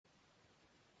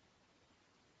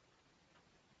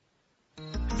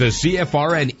The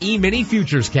CFRN E-Mini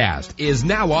Futures Cast is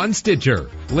now on Stitcher.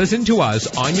 Listen to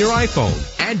us on your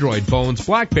iPhone, Android phones,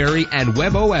 BlackBerry, and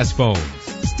WebOS phones.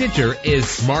 Stitcher is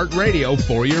smart radio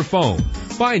for your phone.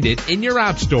 Find it in your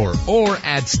app store or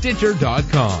at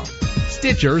Stitcher.com.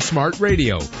 Stitcher Smart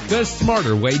Radio, the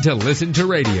smarter way to listen to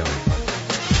radio.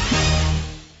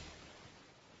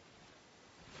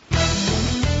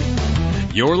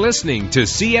 You're listening to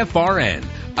CFRN,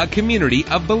 a community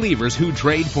of believers who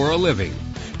trade for a living.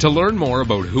 To learn more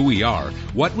about who we are,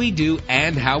 what we do,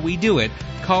 and how we do it,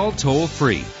 call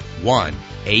toll-free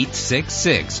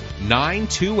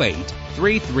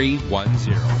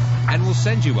 1-866-928-3310, and we'll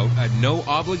send you out a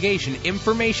no-obligation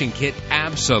information kit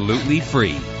absolutely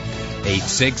free.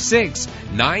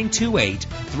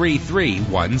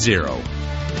 866-928-3310.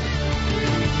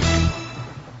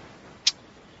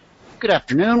 Good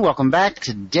afternoon. Welcome back.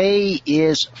 Today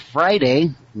is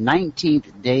Friday,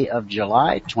 19th day of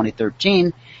July,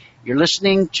 2013. You're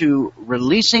listening to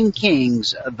Releasing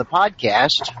Kings, the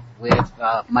podcast, with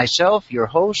myself, your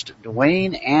host,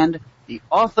 Dwayne, and the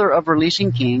author of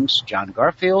Releasing Kings, John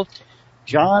Garfield.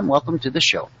 John, welcome to the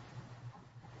show.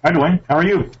 Hi, Dwayne. How are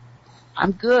you?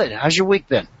 I'm good. How's your week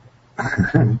been?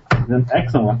 Been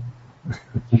excellent.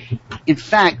 In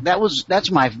fact, that's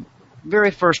my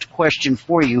very first question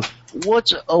for you.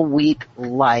 What's a week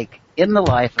like in the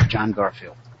life of John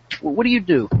Garfield? What do you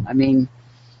do? I mean,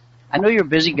 I know you're a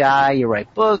busy guy. You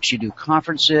write books, you do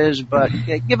conferences, but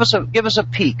give us a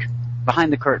peek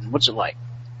behind the curtain. What's it like?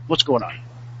 What's going on?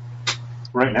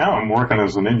 Right now, I'm working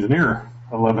as an engineer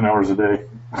 11 hours a day,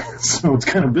 so it's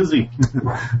kind of busy.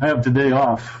 I have today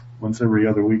off. Once every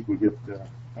other week, we get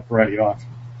a Friday off.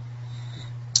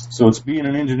 So it's being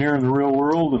an engineer in the real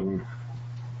world and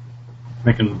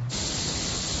making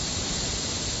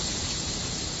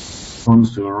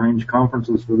funds to arrange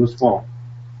conferences for this fall.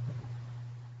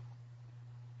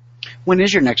 When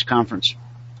is your next conference?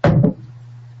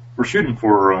 We're shooting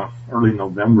for early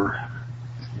November.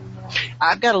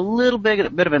 I've got a little bit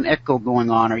of an echo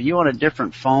going on. Are you on a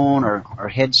different phone or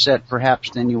headset perhaps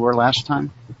than you were last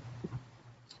time?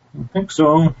 I think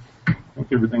so. I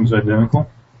think everything's identical.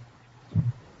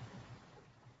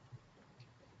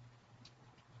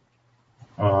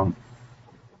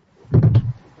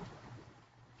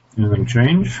 Anything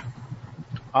change?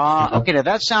 Okay,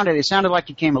 now it sounded like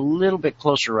you came a little bit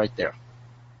closer right there.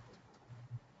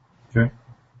 Okay.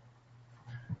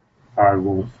 I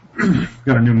will,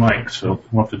 got a new mic, so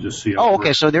we'll have to just see. Oh,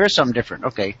 okay, so there is something different.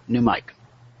 Okay, new mic.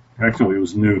 Actually, it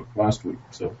was new last week,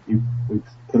 so we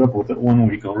put up with it 1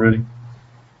 week already.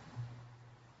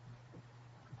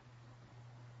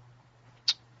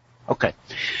 Okay.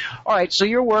 All right, so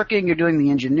you're working, you're doing the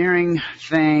engineering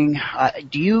thing.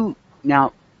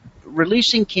 Now,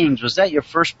 Releasing Kings, was that your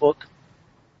first book?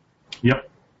 Yep.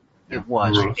 It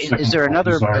was. Is there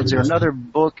another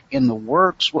book in the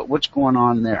works? What's going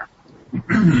on there?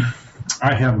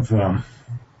 I have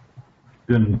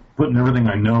been putting everything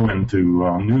I know into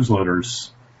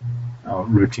newsletters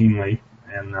routinely,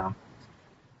 and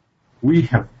we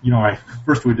have,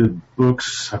 first we did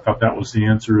books. I thought that was the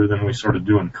answer. Then we started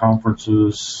doing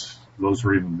conferences. Those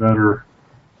were even better.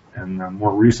 And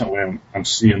more recently, I'm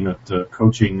seeing that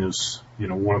coaching is,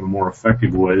 one of the more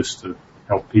effective ways to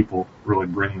help people really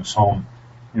bring this home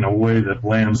in a way that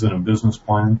lands in a business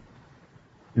plan.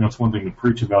 It's one thing to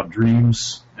preach about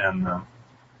dreams and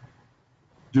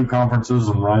do conferences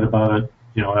and write about it,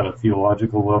 at a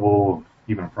theological level,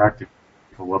 even a practical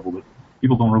level, but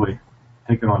people don't really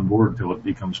take it on board until it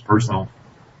becomes personal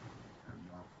and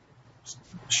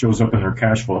shows up in their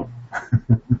cash flow.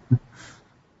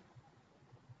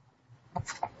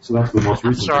 So that's the most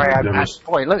recent.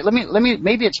 Sorry, let me.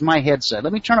 Maybe it's my headset.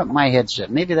 Let me turn up my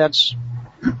headset. Maybe that's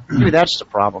the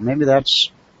problem. Maybe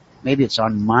it's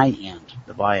on my end,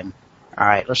 the volume. All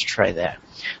right, let's try that.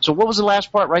 So what was the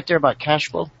last part right there about cash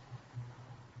flow?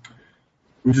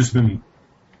 We've just been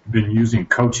using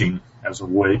coaching as a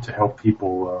way to help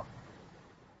people,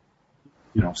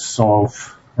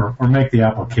 solve or make the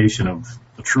application of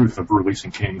the truth of Releasing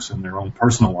Kings in their own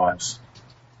personal lives.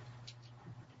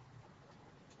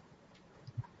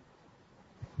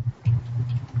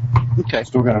 Okay.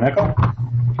 Still got an echo?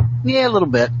 Yeah, a little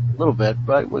bit,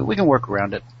 but we can work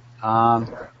around it.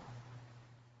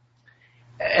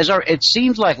 It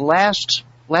seems like last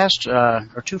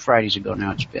or 2 Fridays ago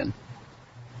now it's been.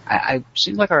 I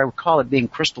seems like I recall it being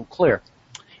crystal clear,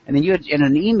 and then you had, in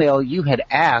an email you had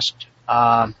asked,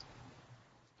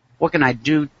 what can I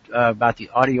do about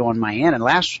the audio on my end? And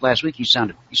last week you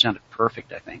sounded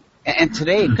perfect, I think. And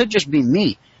today it could just be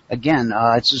me. Again,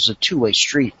 it's just a two-way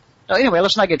street. So anyway,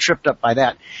 let's not get tripped up by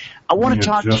that. I want to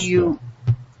talk to you.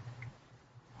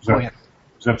 Go ahead.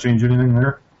 Does that change anything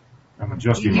there? I'm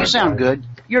adjusting. You sound good.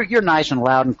 You're nice and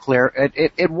loud and clear.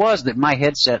 It was that my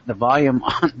headset, the volume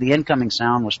on the incoming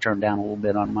sound was turned down a little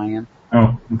bit on my end.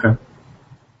 Oh, okay.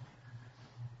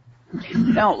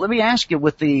 Now, let me ask you,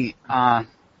 with the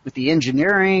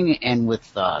engineering and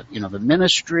with the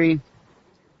ministry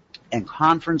and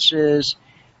conferences,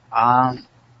 I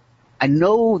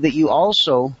know that you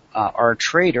also are a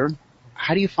trader.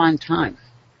 How do you find time?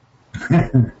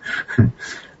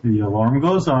 The alarm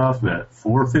goes off at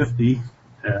 4:50,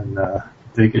 and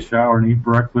take a shower and eat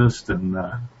breakfast, and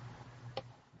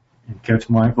catch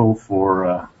Michael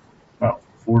for about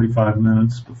 45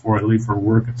 minutes before I leave for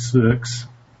work at 6.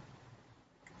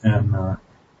 And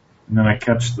then I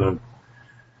catch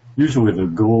usually the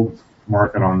gold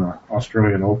market on the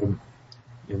Australian Open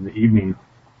in the evening.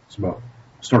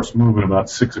 Starts moving about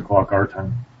 6 o'clock our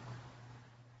time.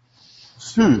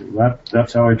 So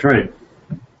that's how I trade.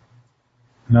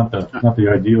 Not the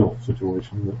ideal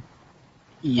situation, but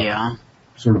yeah,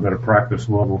 sort of at a practice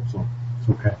level, so it's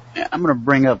okay. I'm going to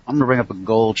bring up a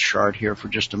gold chart here for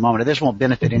just a moment. This won't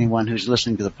benefit anyone who's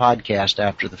listening to the podcast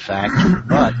after the fact,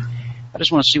 but I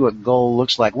just want to see what gold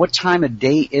looks like. What time of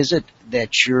day is it that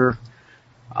you're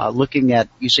looking at?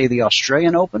 You say the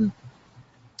Australian Open?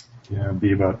 Yeah, it'd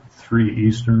be about 3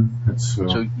 Eastern.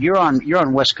 So you're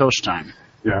on West Coast time.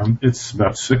 Yeah, it's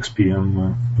about 6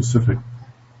 p.m. Pacific.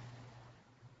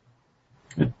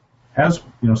 It has,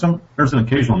 there's an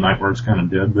occasional night where it's kind of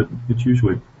dead, but it's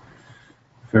usually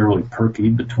fairly perky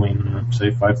between,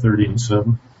 say, 5:30 and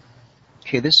 7.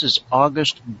 Okay, this is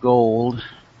August gold.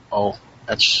 Oh,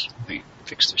 let me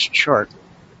fix this chart.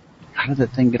 How did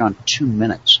that thing get on 2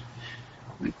 minutes?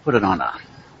 Let me put it on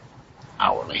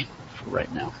hourly for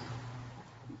right now.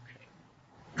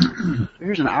 Okay.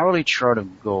 Here's an hourly chart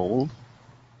of gold.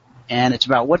 And it's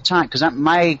about what time, because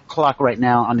my clock right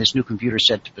now on this new computer is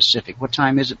set to Pacific. What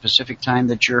time is it, Pacific time,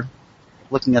 that you're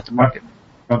looking at the market?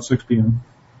 About 6 p.m.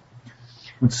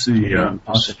 Let's see,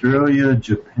 Australia,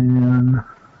 Japan,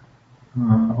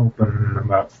 open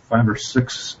about 5 or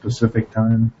 6 Pacific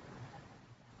time.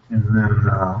 And then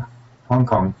Hong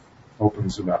Kong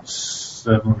opens about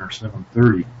 7 or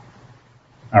 7:30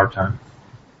 our time.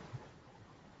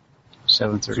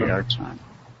 7:30 our time.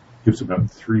 Gives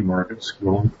about 3 markets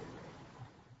going.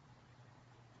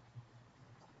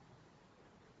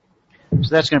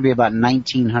 So that's going to be about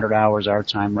 1,900 hours our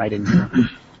time right in here.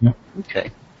 Yep. Okay.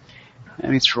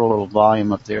 Let me throw a little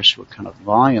volume up there, see what kind of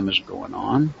volume is going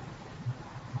on.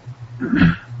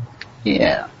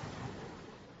 Yeah.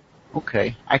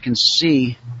 Okay. I can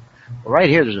see right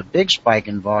here there's a big spike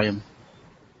in volume.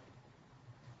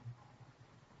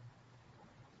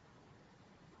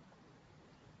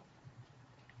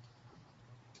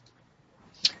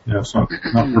 Yeah, it's not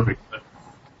perfect, but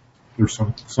there's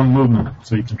some movement,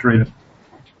 so you can trade it.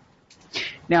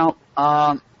 Now,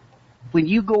 when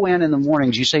you go in the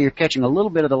mornings, you say you're catching a little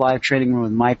bit of the live trading room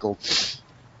with Michael.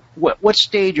 What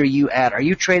stage are you at? Are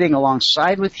you trading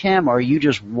alongside with him, or are you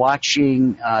just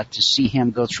watching to see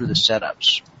him go through the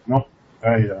setups? Nope.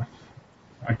 I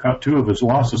caught 2 of his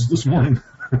losses this morning.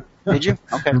 Did you?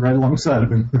 Okay. Right alongside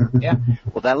of him. Yeah.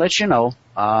 Well, that lets you know.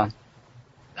 For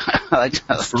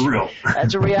real.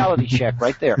 That's a reality check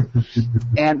right there.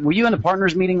 And were you in the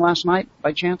partners meeting last night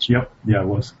by chance? Yep. Yeah, I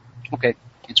was. Okay.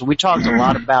 And so we talked a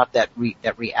lot about that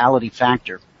reality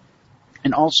factor.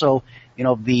 And also,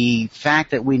 the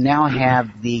fact that we now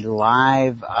have the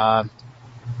live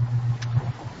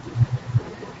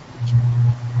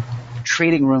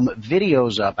trading room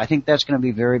videos up. I think that's going to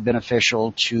be very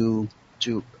beneficial to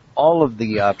all of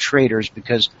the traders,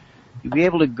 because you'll be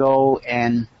able to go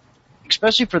and,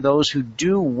 especially for those who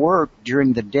do work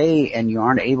during the day and you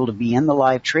aren't able to be in the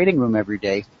live trading room every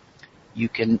day, you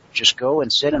can just go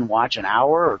and sit and watch an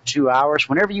hour or 2 hours.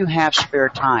 Whenever you have spare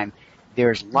time,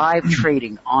 there's live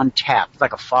trading on tap. It's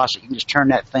like a faucet. You can just turn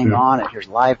that thing on and here's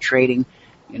live trading.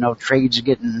 Trades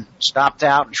getting stopped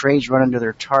out and trades running to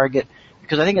their target.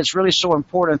 Because I think it's really so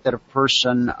important that a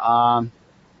person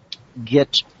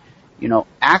get,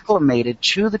 acclimated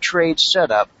to the trade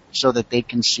setup so that they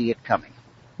can see it coming.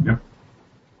 Yep.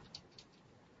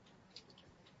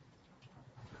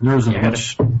 There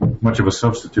isn't much of a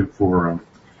substitute for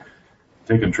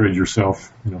taking trades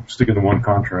yourself. Sticking to one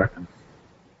contract and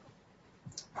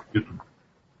getting.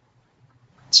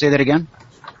 Say that again.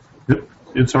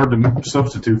 It's hard to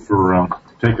substitute for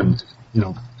taking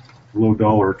low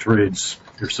dollar trades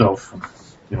yourself.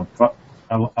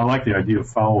 I like the idea of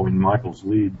following Michael's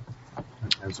lead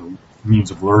as a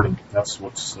means of learning. That's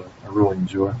what's I really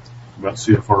enjoy about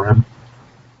CFRM.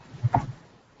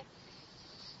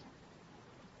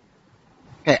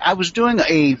 Okay, I was doing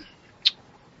a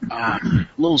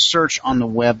little search on the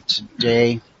web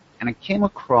today, and I came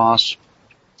across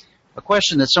a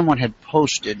question that someone had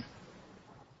posted.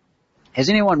 Has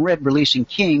anyone read Releasing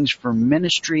Kings for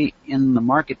Ministry in the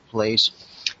Marketplace?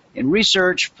 In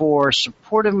research for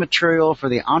supportive material for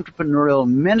the entrepreneurial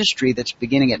ministry that's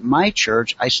beginning at my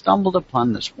church, I stumbled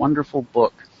upon this wonderful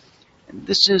book. And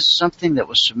this is something that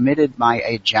was submitted by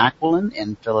a Jacqueline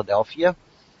in Philadelphia.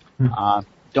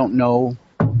 Don't know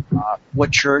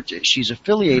what church she's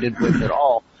affiliated with at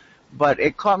all, but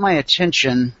it caught my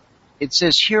attention. It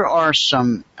says here are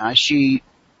some, she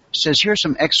says here are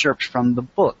some excerpts from the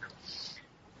book.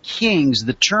 Kings,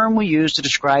 the term we use to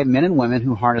describe men and women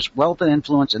who harness wealth and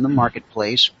influence in the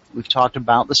marketplace. We've talked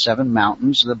about the 7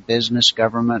 mountains, the business,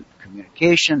 government,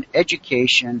 communication,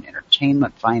 education,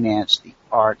 entertainment, finance, the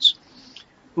arts,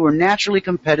 who are naturally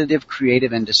competitive,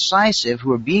 creative, and decisive,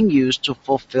 who are being used to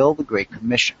fulfill the Great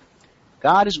Commission.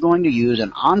 God is going to use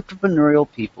an entrepreneurial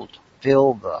people to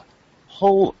fill the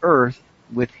whole earth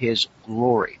with His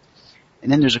glory.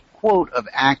 And then there's a quote of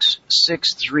Acts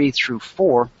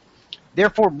 6:3-4.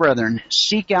 Therefore, brethren,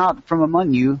 seek out from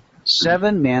among you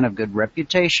 7 men of good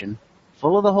reputation,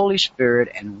 full of the Holy Spirit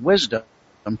and wisdom,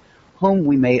 whom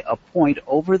we may appoint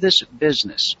over this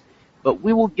business. But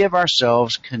we will give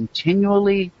ourselves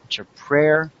continually to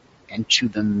prayer and to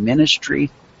the ministry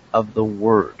of the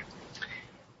Word.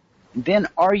 And then,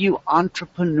 are you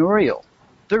entrepreneurial?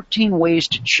 13 ways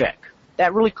to check.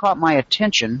 That really caught my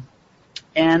attention.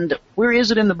 And where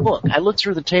is it in the book? I looked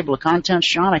through the table of contents,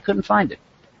 Sean. I couldn't find it.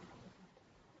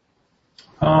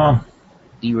 Do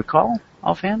you recall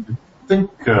offhand? I think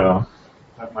that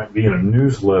might be in a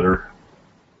newsletter.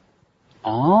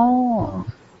 Oh.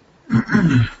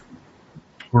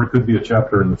 Or it could be a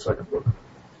chapter in the second book.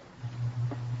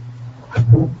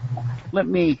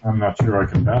 I'm not sure I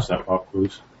can pass that pop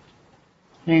quiz.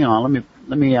 Hang on,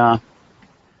 let me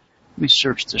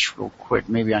search this real quick.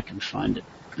 Maybe I can find it.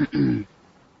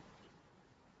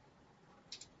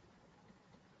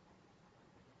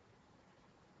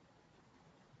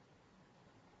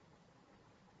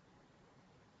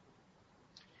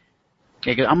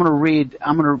 Okay, I'm going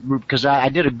to because I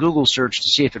did a Google search to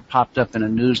see if it popped up in a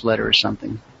newsletter or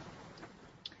something.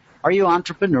 Are you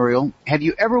entrepreneurial? Have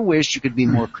you ever wished you could be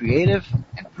more creative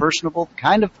and personable, the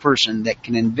kind of person that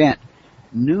can invent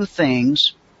new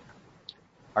things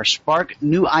or spark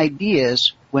new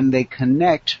ideas when they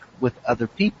connect with other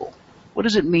people? What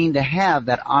does it mean to have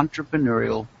that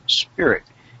entrepreneurial spirit?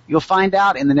 You'll find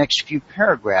out in the next few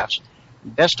paragraphs.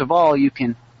 Best of all, you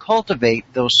can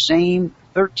cultivate those same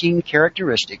 13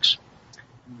 characteristics.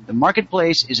 The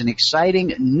marketplace is an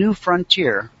exciting new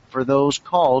frontier for those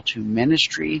called to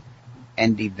ministry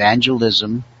and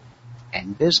evangelism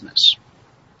and business.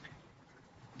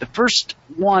 The first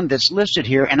one that's listed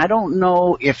here, and I don't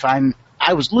know if I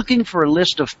was looking for a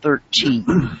list of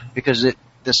 13 because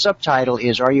the subtitle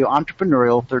is, Are You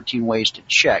Entrepreneurial? 13 Ways to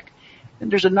Check. And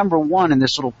there's a number 1 in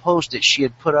this little post that she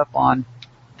had put up on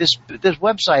this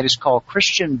website is called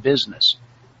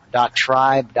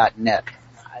christianbusiness.tribe.net.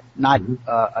 Not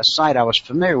a site I was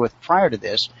familiar with prior to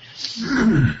this.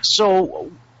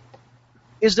 So,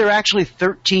 is there actually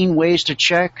 13 ways to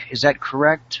check? Is that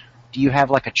correct? Do you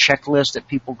have like a checklist that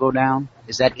people go down?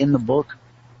 Is that in the book?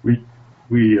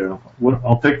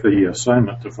 I'll take the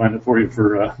assignment to find it for you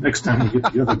for next time we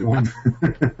get together going.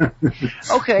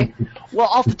 Okay. Well,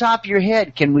 off the top of your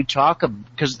head, can we talk?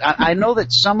 Because I know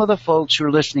that some of the folks who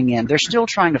are listening in, they're still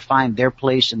trying to find their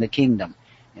place in the kingdom.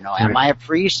 You know, am I a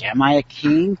priest? Am I a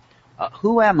king?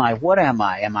 Who am I? What am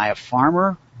I? Am I a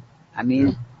farmer? I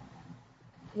mean,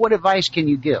 what advice can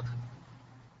you give?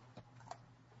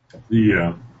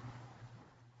 I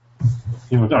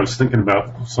was thinking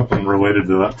about something related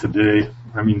to that today.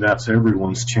 I mean, that's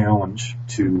everyone's challenge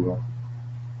to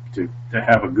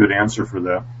have a good answer for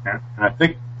that. And I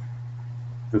think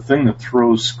the thing that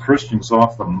throws Christians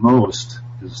off the most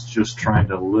is just trying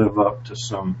to live up to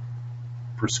some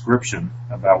prescription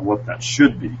about what that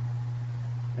should be.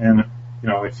 And,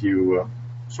 if you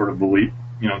sort of believe,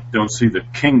 don't see the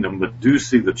kingdom, but do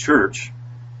see the church,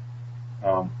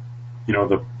 the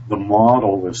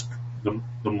model is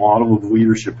the model of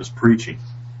leadership is preaching.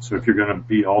 So if you're going to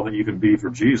be all that you can be for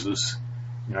Jesus,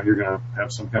 you're going to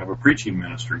have some kind of a preaching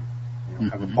ministry,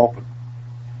 have a pulpit.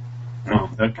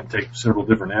 That can take several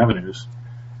different avenues,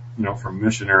 from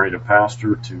missionary to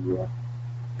pastor to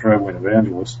traveling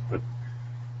evangelist, but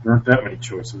there aren't that many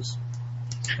choices.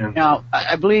 And now,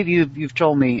 I believe you've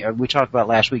told me, we talked about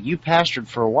last week, you pastored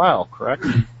for a while, correct?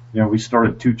 Yeah, we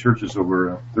started 2 churches over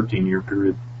a 13-year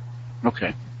period.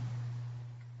 Okay.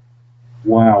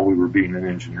 While we were being an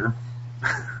engineer.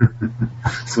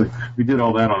 So we did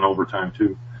all that on overtime,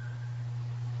 too.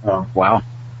 Wow.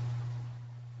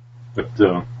 But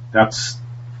that's,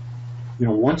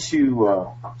 once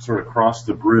you sort of cross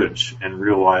the bridge and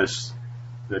realize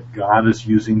that God is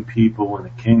using people in the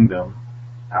kingdom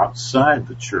outside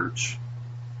the church,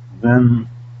 then,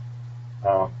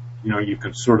 you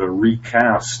can sort of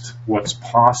recast what's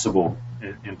possible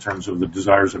in terms of the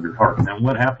desires of your heart. And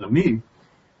what happened to me,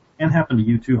 and happened to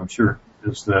you too, I'm sure,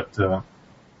 is that,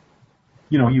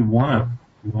 you want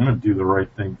to do the right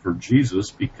thing for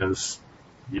Jesus because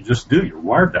you just do. You're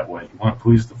wired that way. You want to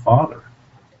please the Father.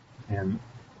 And,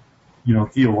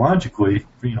 theologically,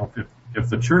 if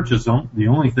the church is the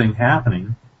only thing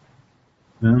happening,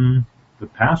 then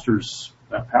that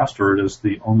pastorate is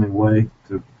the only way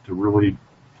to really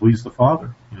please the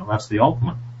Father. That's the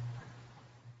ultimate.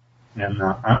 And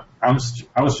I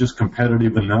was just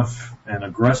competitive enough and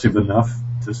aggressive enough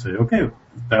to say, okay, if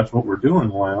that's what we're doing,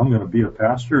 why I'm going to be a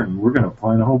pastor and we're going to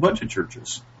plant a whole bunch of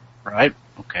churches. Right.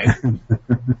 Okay.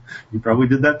 You probably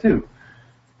did that too.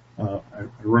 I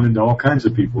run into all kinds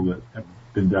of people that have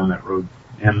been down that road,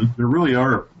 and there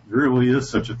really is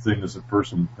such a thing as a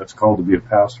person that's called to be a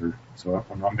pastor. So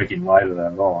I'm not making light of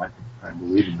that at all. I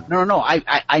believe in that. No.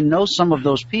 I know some of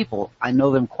those people. I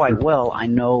know them quite well. I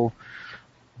know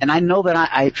that I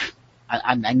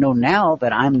know now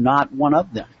that I'm not one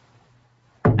of them.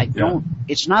 I don't. Yeah.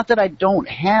 It's not that I don't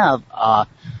have a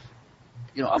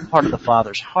part of the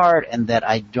Father's heart, and that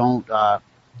I don't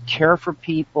care for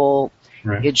people.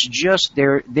 Right. It's just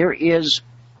there is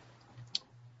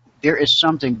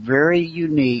something very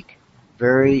unique,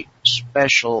 very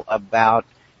special about.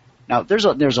 Now, there's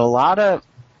a lot of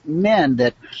men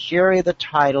that carry the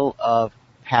title of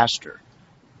pastor,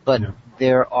 but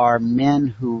there are men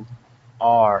who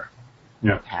are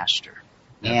pastor.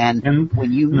 And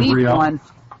when you meet one,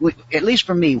 at least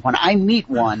for me, when I meet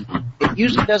one, it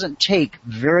usually doesn't take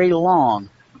very long,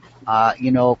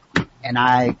 and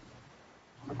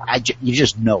you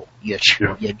just know. You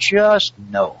just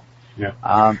know.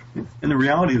 Yeah. And the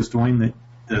reality is, Dwayne,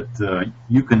 that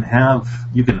you can have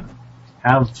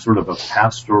sort of a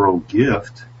pastoral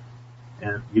gift,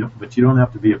 and but you don't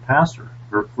have to be a pastor.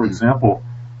 For example,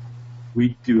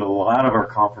 we do a lot of our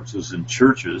conferences in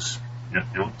churches,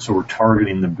 so we're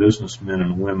targeting the businessmen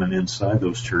and women inside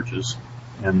those churches.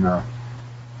 And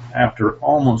after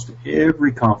almost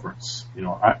every conference,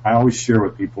 I always share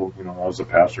with people, I was a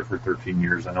pastor for 13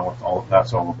 years. I know what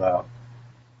that's all about.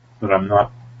 But I'm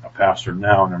not a pastor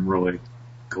now, and I'm really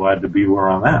glad to be where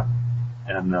I'm at.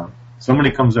 And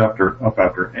somebody comes up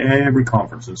after every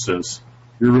conference and says,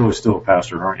 "You're really still a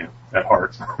pastor, aren't you, at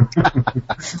heart?"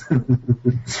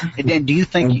 And do you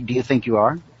think you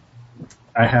are?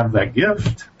 I have that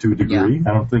gift to a degree.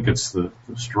 Yeah. I don't think it's the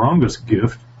strongest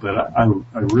gift, but I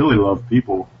really love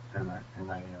people, and I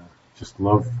just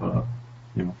love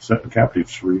setting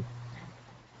captives free.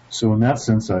 So in that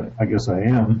sense, I guess I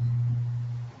am,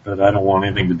 but I don't want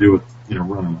anything to do with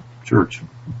running a church.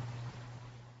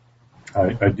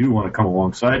 I do want to come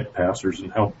alongside pastors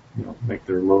and help make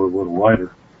their load a little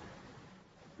lighter.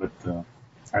 But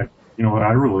what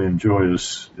I really enjoy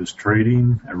is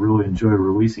trading. I really enjoy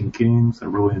releasing kings. I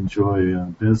really enjoy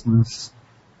business.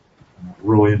 I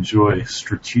really enjoy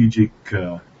strategic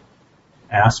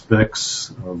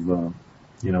aspects of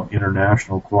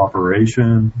international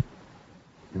cooperation.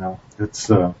 It's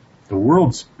the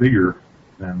world's bigger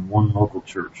than one local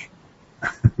church.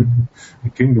 The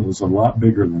kingdom is a lot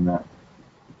bigger than that.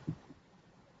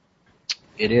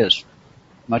 It is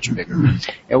much bigger.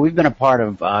 Yeah, we've been a part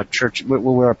of church.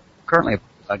 We're currently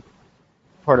a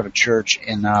part of a church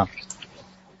in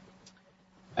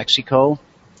Mexico,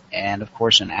 and of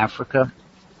course in Africa.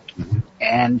 Mm-hmm.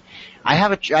 And I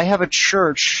have a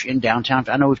church in downtown.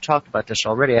 I know we've talked about this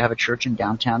already. I have a church in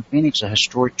downtown Phoenix, a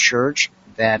historic church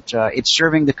that it's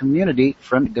serving the community.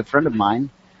 A good friend of mine,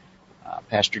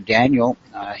 Pastor Daniel,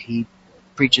 he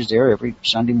preaches there every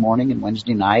Sunday morning and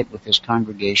Wednesday night with his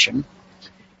congregation.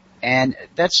 And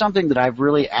that's something that I've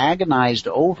really agonized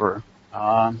over,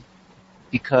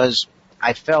 because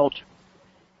I felt,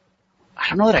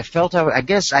 I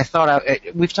guess I thought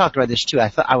we've talked about this too. I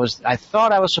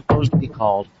thought I was supposed to be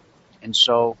called. And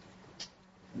so,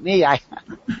 I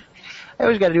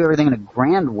always got to do everything in a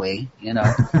grand way,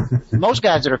 Most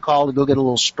guys that are called to go get a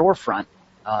little storefront,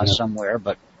 somewhere,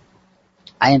 but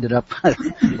I ended up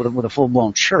with a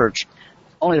full-blown church,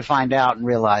 only to find out and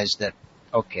realize that,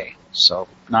 okay, so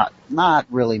not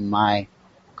really my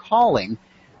calling,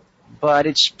 but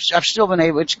I've still been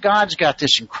able, God's got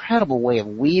this incredible way of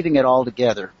weaving it all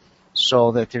together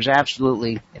so that there's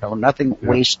absolutely, nothing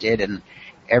wasted, and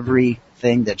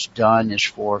everything that's done is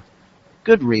for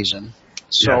good reason.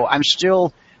 So I'm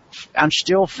still I'm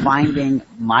still finding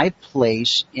my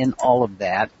place in all of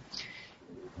that.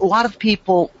 A lot of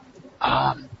people,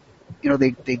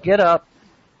 they get up,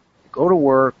 go to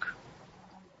work,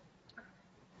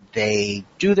 they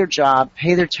do their job,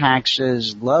 pay their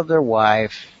taxes, love their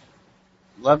wife,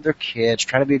 love their kids,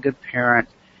 try to be a good parent,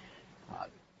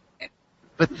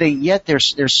 but yet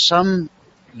there's some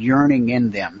yearning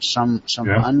in them, some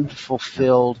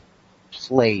unfulfilled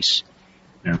place.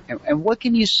 Yeah. And what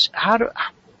can you?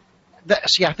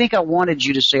 See, I think I wanted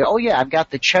you to say, "Oh yeah, I've got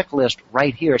the checklist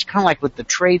right here." It's kind of like with the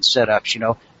trade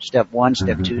setups, step 1,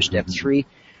 step 2, step 3.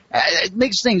 It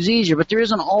makes things easier, but there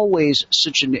isn't always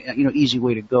such an easy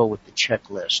way to go with the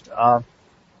checklist.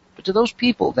 But to those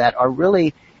people that are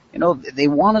really, they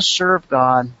want to serve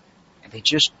God, and they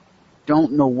just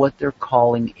don't know what their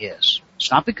calling is.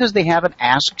 It's not because they haven't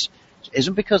asked. It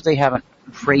isn't because they haven't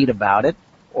prayed about it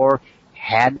or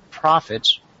had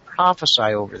prophets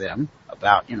prophesy over them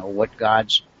about, what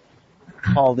God's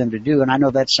called them to do. And I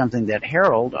know that's something that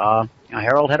Harold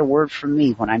had a word from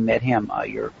me when I met him,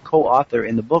 your co-author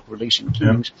in the book, Releasing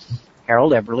Kings,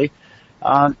 Harold Eberly.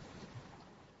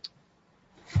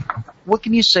 What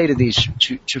can you say to these,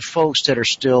 to folks that are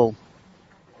still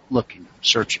looking,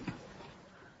 searching?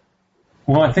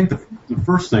 Well, I think the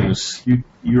first thing is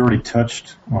you already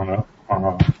touched on a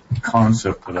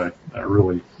concept that I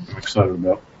really am excited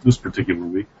about this particular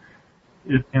week.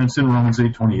 And it's in Romans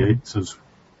 8:28. It says,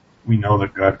 "We know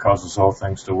that God causes all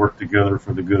things to work together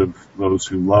for the good of those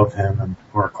who love Him and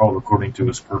who are called according to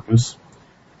His purpose."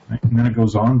 And then it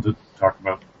goes on to talk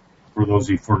about, "For those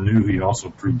He foreknew, He also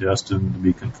predestined to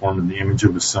be conformed in the image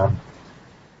of His Son.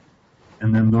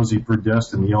 And then those He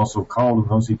predestined, He also called, and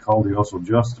those He called, He also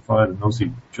justified, and those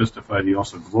He justified, He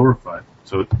also glorified."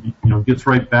 So it gets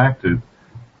right back to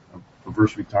a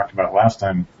verse we talked about last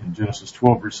time in Genesis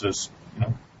 12, where it says,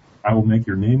 "I will make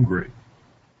your name great."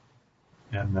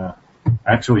 And I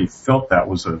actually felt that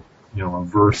was a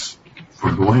verse for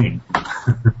Dwayne.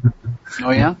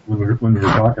 Oh yeah. when we were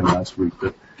talking last week,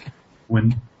 that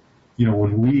when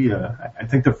we, I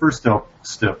think the first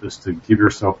step is to give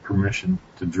yourself permission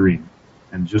to dream,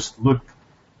 and just look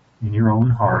in your own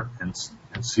heart and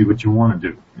see what you want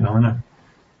to do.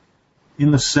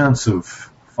 In the sense of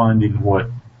finding what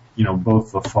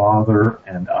both the Father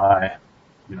and I,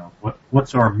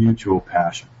 what's our mutual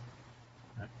passion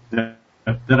that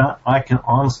I can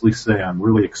honestly say I'm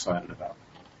really excited about.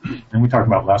 And we talked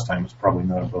about last time, it's probably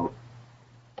not a boat.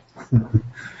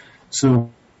 So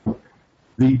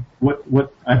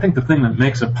what I think the thing that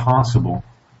makes it possible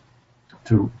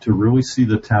to really see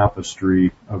the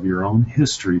tapestry of your own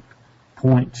history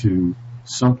point to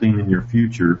something in your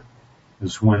future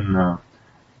is when,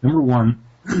 number one,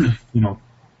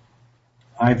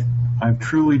 I've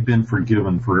truly been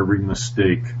forgiven for every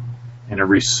mistake and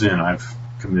every sin I've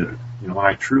committed. When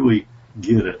I truly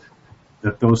get it,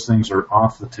 that those things are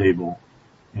off the table,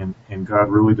 and God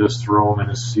really does throw them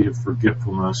in a sea of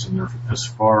forgetfulness, and they're as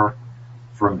far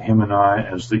from Him and I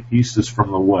as the east is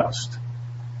from the west.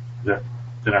 That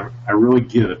I really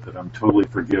get it, that I'm totally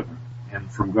forgiven.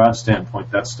 And from God's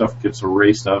standpoint, that stuff gets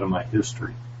erased out of my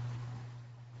history.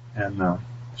 And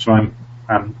so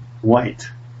I'm white,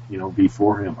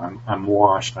 before Him. I'm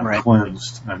washed, I'm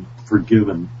cleansed, I'm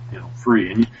forgiven,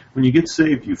 free. And when you get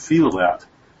saved, you feel that.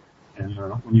 And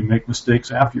when you make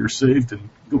mistakes after you're saved and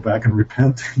go back and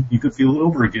repent, you can feel it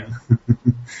over again.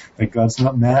 And God's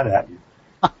not mad at you.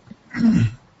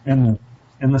 And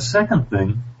the second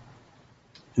thing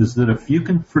is that if you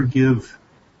can forgive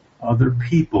other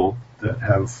people that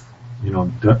have,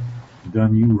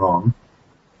 done you wrong,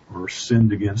 or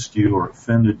sinned against you, or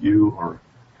offended you, or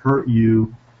hurt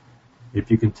you, if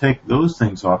you can take those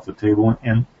things off the table,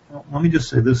 and let me just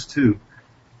say this too,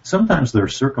 sometimes there are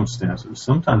circumstances,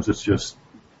 sometimes it's just,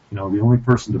 the only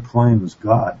person to blame is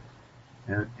God,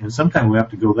 and sometimes we have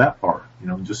to go that far,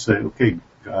 and just say, okay,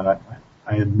 God,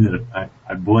 I admit it,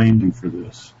 I blamed you for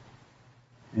this.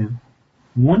 And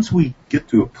once we get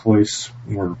to a place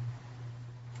where,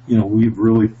 we've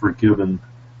really forgiven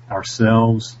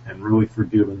ourselves and really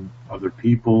forgiven other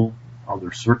people,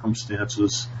 other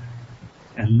circumstances,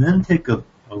 and then take a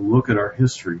look at our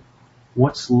history,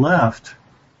 what's left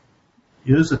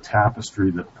is a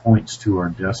tapestry that points to our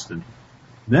destiny.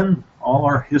 Then all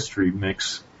our history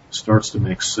starts to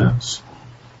make sense.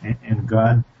 And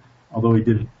God, although He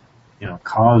didn't,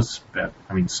 cause that,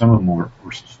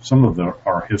 some of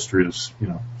our history is,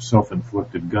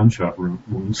 self-inflicted gunshot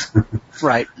wounds.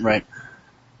 Right.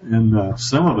 And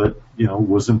some of it,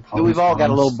 was imposed. We've all got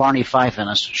a little Barney Fife in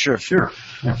us. Sure.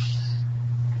 Yeah.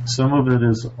 Some of it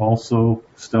is also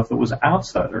stuff that was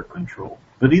outside our control.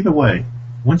 But either way,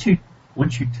 once you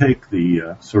once you take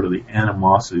the sort of the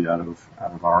animosity out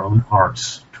of our own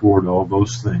hearts toward all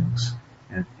those things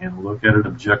and look at it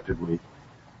objectively,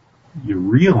 you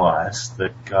realize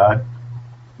that God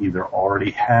either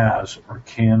already has or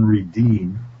can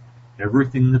redeem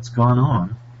everything that's gone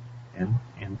on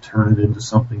and turn it into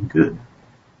something good.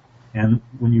 And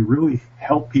when you really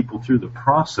help people through the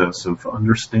process of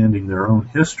understanding their own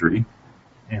history,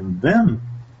 and then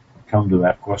come to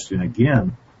that question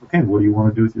again, okay, what do you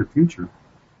want to do with your future?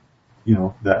 You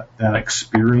know, that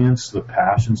experience, the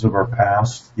passions of our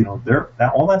past, you know,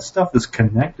 all that stuff is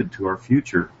connected to our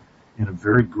future in a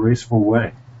very graceful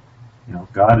way. You know,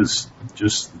 God is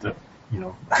just that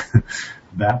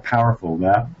powerful,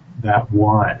 that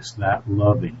wise, that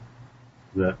loving,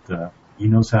 that He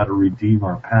knows how to redeem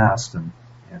our past and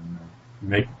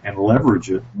make and leverage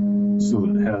it so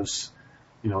it has,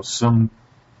 you know,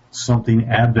 something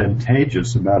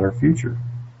advantageous about our future.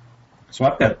 So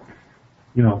I've got,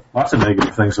 you know, lots of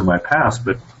negative things in my past,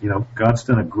 but, you know, God's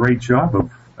done a great job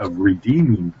of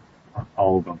redeeming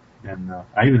all of them. And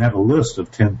I even have a list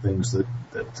of 10 things that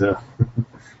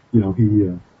you know,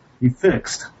 He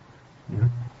fixed. You know?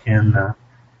 And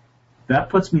that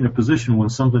puts me in a position when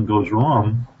something goes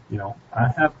wrong, you know,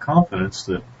 I have confidence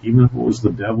that even if it was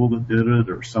the devil that did it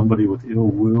or somebody with ill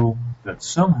will, that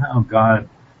somehow God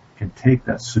can take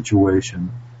that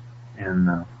situation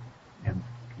and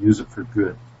use it for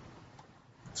good.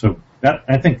 So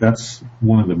I think that's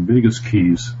one of the biggest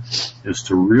keys, is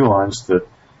to realize that,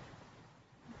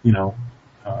 you know,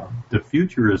 the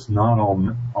future is not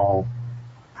all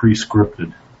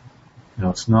prescripted. You know,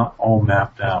 it's not all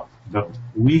mapped out, but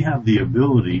we have the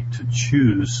ability to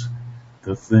choose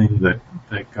the thing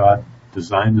that God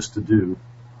designed us to do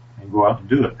and go out and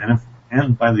do it.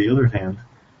 And by the other hand,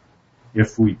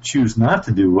 if we choose not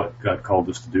to do what God called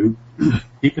us to do,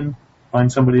 He can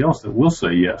find somebody else that will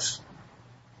say yes.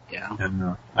 Yeah.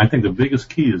 And I think the biggest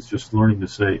key is just learning to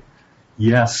say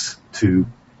yes to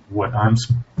what I'm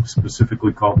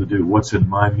specifically called to do. What's in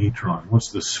my metron?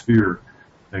 What's the sphere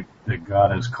that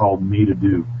God has called me to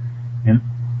do?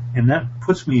 And that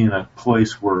puts me in a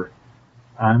place where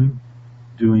I'm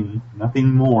doing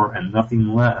nothing more and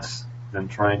nothing less than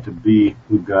trying to be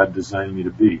who God designed me to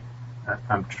be.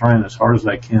 I'm trying as hard as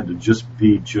I can to just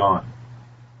be John.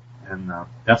 And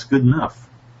that's good enough.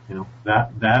 You know,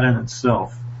 that in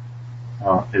itself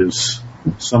is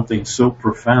something so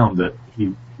profound that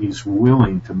He's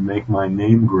willing to make my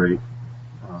name great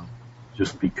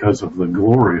just because of the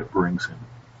glory it brings Him.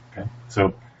 Okay,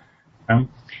 so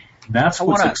that's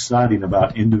what's exciting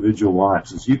about individual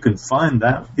lives, is you can find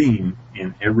that theme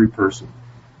in every person.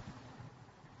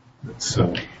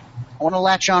 I want to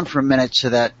latch on for a minute to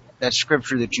that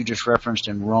scripture that you just referenced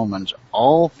in Romans.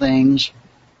 All things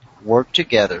work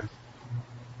together.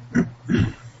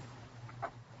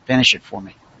 Finish it for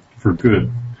me. For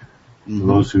good. Mm-hmm.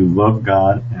 Those who love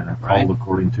God and are called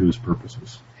according to His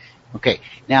purposes. Okay.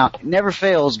 Now, it never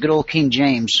fails, good old King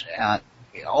James.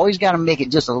 You always got to make it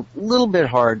just a little bit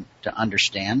hard to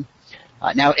understand.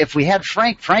 Now, if we had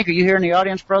Frank, are you here in the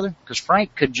audience, brother? Because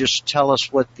Frank could just tell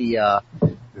us what the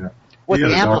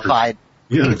Amplified.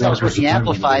 He could tell us what the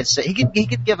Amplified said. He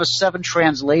could give us 7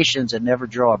 translations and never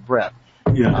draw a breath.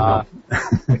 Yeah.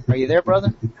 Are you there,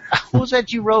 brother? What was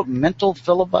that you wrote? Mental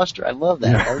filibuster? I love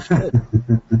that. That was good.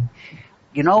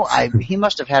 You know, he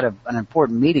must have had an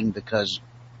important meeting, because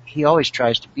he always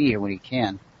tries to be here when he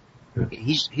can.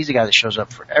 He's the guy that shows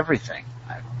up for everything.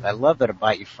 I love that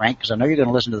about you, Frank, because I know you're going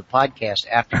to listen to the podcast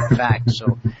after the fact.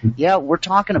 So, yeah, we're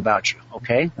talking about you,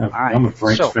 okay? All right. I'm a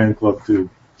Frank's fan club, too.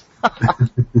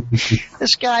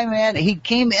 This guy, man, he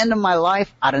came into my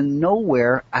life out of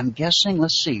nowhere. I'm guessing,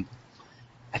 let's see,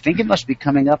 I think it must be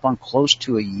coming up on close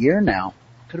to a year now.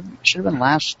 Should have been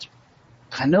last.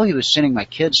 I know he was sending my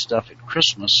kids stuff at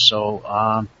Christmas, so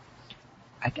I'm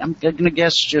going to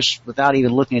guess, just without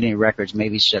even looking at any records,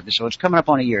 maybe 7. So it's coming up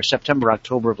on a year, September,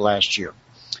 October of last year.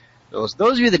 Those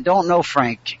of you that don't know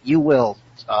Frank, you will.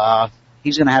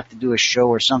 He's going to have to do a show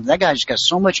or something. That guy's got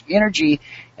so much energy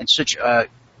and such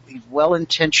he's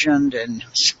well-intentioned, and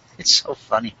it's so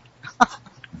funny.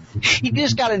 You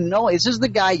just got to know. This is the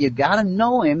guy, you got to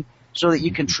know him so that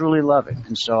you can truly love him.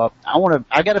 And so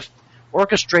I got to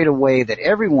orchestrate a way that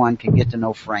everyone can get to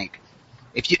know Frank.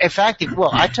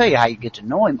 I tell you how you get to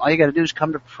know him. All you got to do is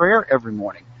come to prayer every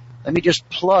morning. Let me just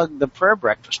plug the prayer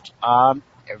breakfast.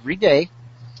 Every day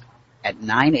at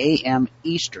 9 a.m.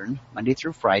 Eastern, Monday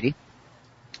through Friday,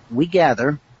 we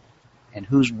gather. And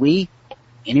who's we?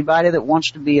 Anybody that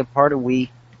wants to be a part of we,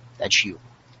 that's you.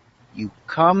 You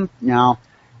come. Now,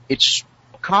 it's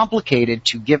complicated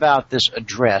to give out this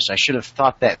address. I should have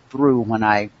thought that through when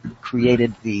I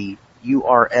created the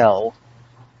URL,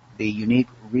 the unique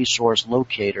resource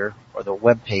locator, or the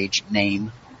web page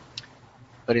name,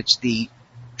 but it's the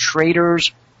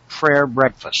Traders Prayer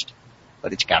Breakfast,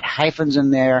 but it's got hyphens in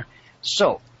there.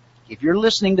 So, if you're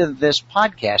listening to this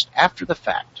podcast after the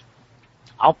fact,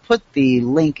 I'll put the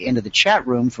link into the chat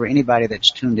room for anybody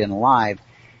that's tuned in live.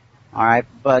 All right,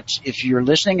 but if you're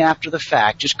listening after the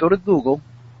fact, just go to Google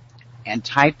and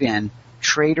type in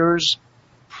Traders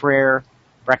Prayer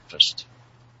Breakfast.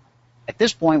 At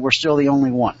this point, we're still the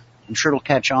only one. I'm sure it'll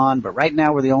catch on, but right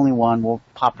now we're the only one. We'll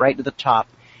pop right to the top.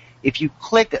 If you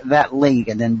click that link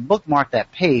and then bookmark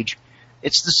that page,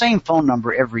 it's the same phone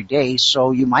number every day,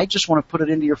 so you might just want to put it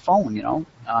into your phone,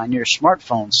 on your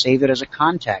smartphone. Save it as a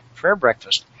contact, Prayer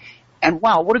Breakfast. And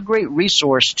wow, what a great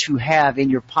resource to have in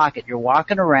your pocket. You're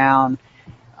walking around,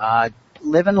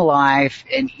 living life,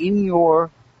 and in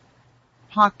your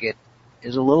pocket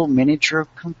is a little miniature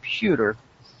computer.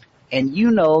 And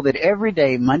you know that every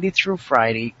day, Monday through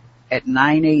Friday at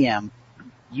 9 a.m.,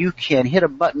 you can hit a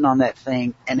button on that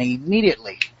thing and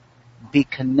immediately be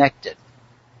connected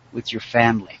with your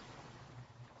family,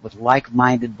 with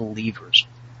like-minded believers,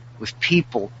 with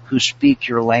people who speak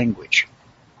your language,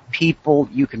 people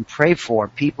you can pray for,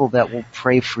 people that will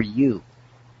pray for you.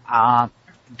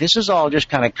 This is all just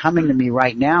kind of coming to me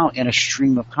right now in a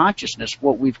stream of consciousness,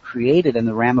 what we've created and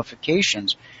the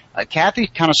ramifications. Kathy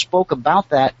kind of spoke about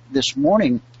that this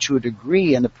morning to a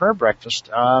degree in the prayer breakfast,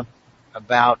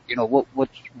 about,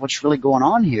 what's really going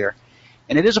on here.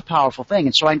 And it is a powerful thing.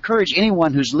 And so I encourage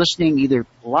anyone who's listening either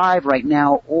live right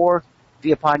now or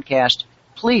via podcast,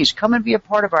 please come and be a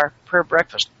part of our prayer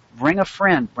breakfast. Bring a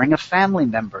friend, bring a family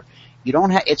member.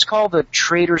 It's called the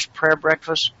Traders Prayer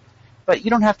Breakfast, but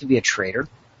you don't have to be a trader.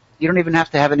 You don't even have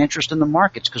to have an interest in the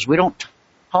markets, because we don't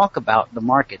talk about the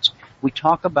markets. We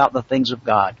talk about the things of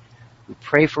God. We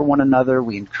pray for one another.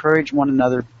 We encourage one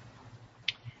another.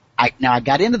 Now, I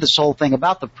got into this whole thing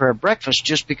about the prayer breakfast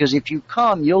just because if you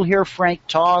come, you'll hear Frank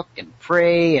talk and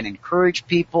pray and encourage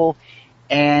people,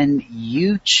 and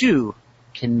you too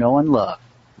can know and love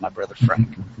my brother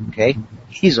Frank. Okay?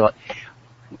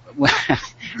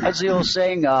 That's the old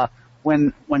saying,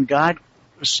 when God,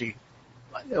 the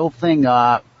old thing,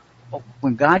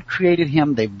 when God created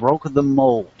him, they broke the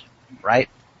mold, right?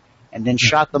 And then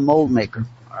shot the mold maker.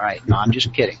 All right, no, I'm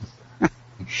just kidding.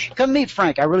 Come meet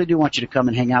Frank. I really do want you to come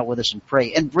and hang out with us and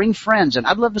pray. And bring friends. And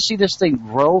I'd love to see this thing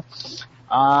grow.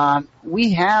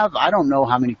 We have, I don't know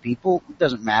how many people. It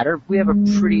doesn't matter. We have a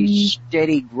pretty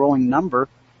steady growing number.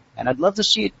 And I'd love to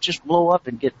see it just blow up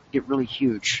and get really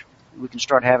huge. We can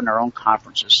start having our own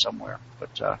conferences somewhere.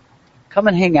 But come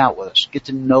and hang out with us. Get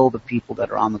to know the people that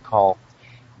are on the call.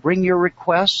 Bring your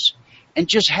requests. And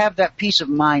just have that peace of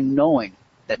mind knowing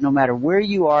that no matter where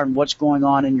you are and what's going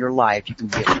on in your life, you can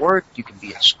be at work, you can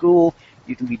be at school,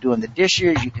 you can be doing the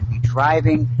dishes, you can be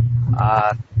driving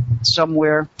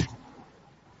somewhere.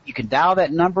 You can dial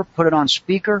that number, put it on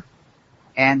speaker,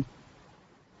 and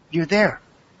you're there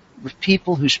with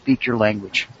people who speak your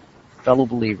language, fellow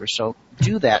believers. So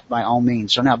do that by all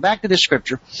means. So now back to this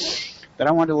scripture that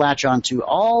I wanted to latch on to.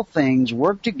 All things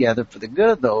work together for the good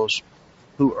of those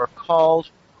who are called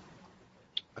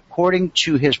according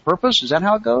to his purpose. Is that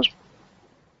how it goes?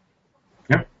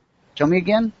 Yep. Tell me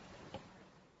again.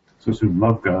 It says who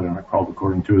love God and are called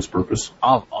according to his purpose.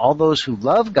 All those who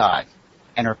love God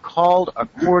and are called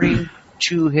according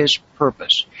to his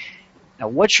purpose. Now,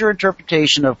 what's your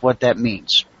interpretation of what that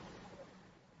means?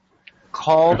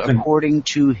 Called according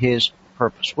to his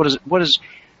purpose. What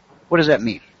does that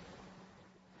mean?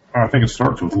 I think it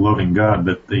starts with loving God,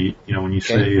 but when you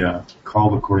say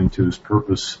called according to his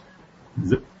purpose,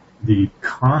 the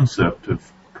concept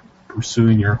of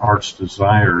pursuing your heart's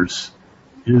desires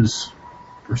is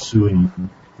pursuing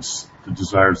the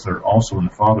desires that are also in the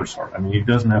Father's heart. I mean, he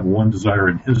doesn't have one desire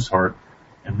in his heart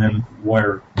and then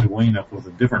wire Dwayne up with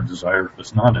a different desire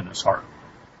that's not in his heart.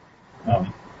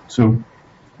 So when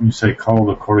you say called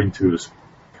according to his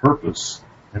purpose,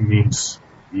 it means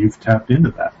you've tapped into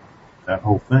that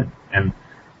whole thing. And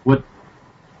what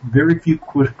very few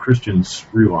Christians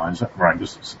realize, right,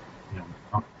 just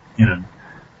in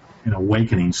an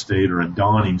awakening state or a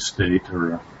dawning state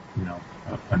or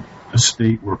a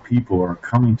state where people are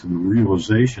coming to the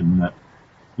realization that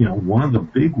one of the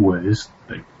big ways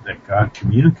that God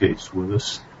communicates with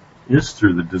us is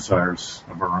through the desires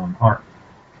of our own heart.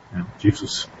 And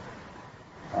Jesus,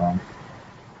 John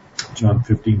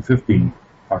 15:15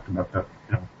 talked about that.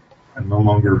 I no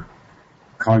longer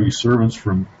call you servants,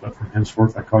 but from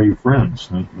henceforth I call you friends.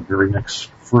 And the very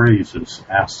next phrase is,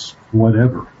 ask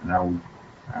whatever, and I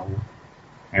will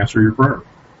answer your prayer.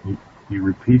 He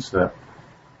repeats that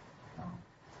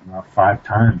 5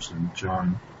 times in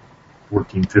John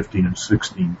 14, 15, and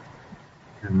 16.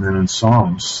 And then in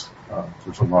Psalms,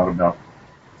 there's a lot about,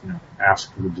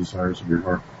 ask for the desires of your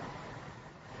heart.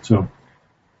 So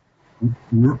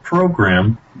we're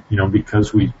programmed,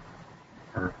 because we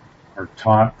are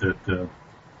taught that,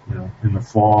 in the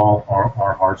fall,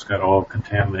 our hearts got all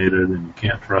contaminated and you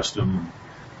can't trust them.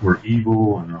 We're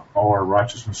evil and all our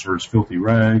righteousness are as filthy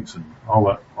rags, and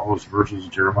all those verses,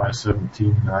 Jeremiah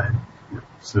 17:9, where it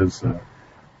says,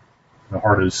 the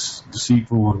heart is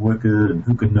deceitful and wicked, and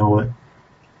who can know it?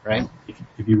 Right.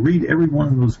 If you read every one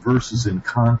of those verses in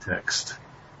context,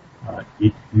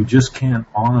 you just can't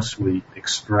honestly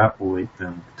extrapolate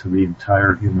them to the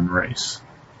entire human race.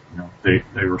 They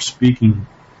were speaking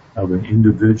of an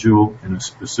individual in a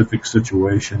specific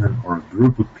situation or a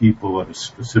group of people at a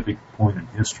specific point in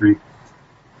history.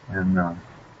 And,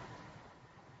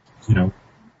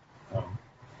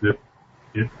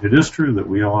 it is true that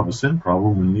we all have a sin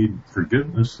problem and need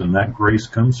forgiveness, and that grace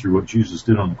comes through what Jesus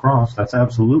did on the cross. That's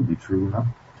absolutely true. We're not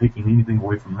taking anything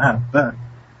away from that. But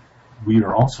we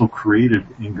are also created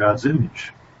in God's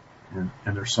image. And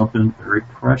there's something very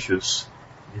precious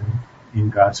in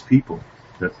God's people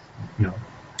that,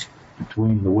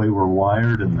 between the way we're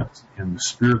wired and the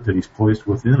spirit that He's placed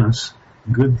within us,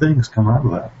 good things come out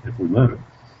of that if we let it.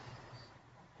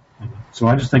 So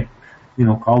I just think,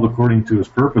 called according to His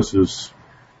purposes,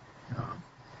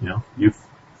 you've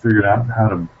figured out how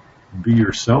to be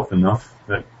yourself enough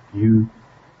that you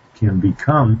can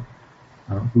become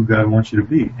who God wants you to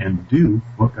be and do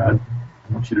what God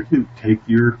wants you to do. Take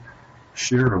your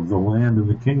share of the land and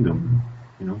the kingdom,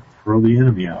 throw the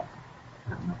enemy out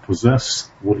and possess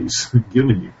what He's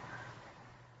given you.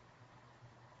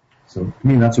 So to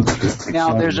me, that's what's exciting.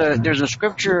 Now, there's a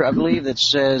scripture, I believe, that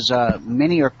says,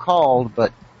 many are called,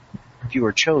 but few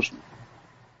are chosen.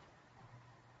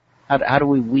 How do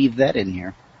we weave that in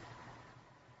here?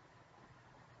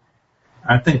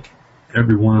 I think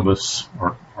every one of us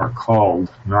are called.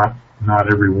 Not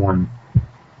everyone,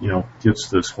 gets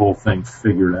this whole thing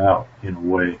figured out in a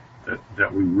way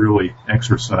that we really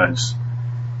exercise,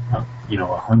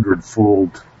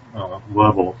 100-fold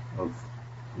level of,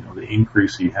 the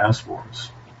increase He has for us.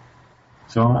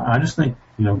 So I just think,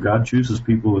 God chooses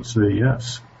people that say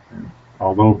yes. And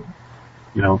although,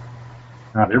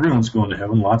 not everyone's going to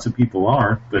heaven, lots of people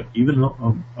are, but even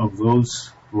of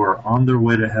those who are on their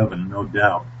way to heaven, no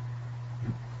doubt,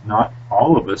 not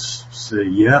all of us say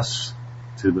yes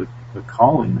to the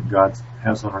calling that God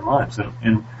has on our lives.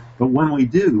 But when we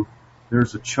do,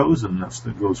 there's a chosenness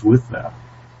that goes with that.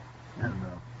 And,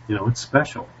 it's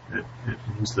special. It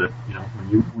means that,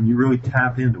 when you really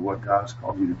tap into what God has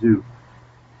called you to do,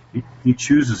 He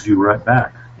chooses you right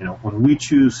back. When we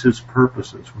choose His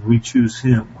purposes, when we choose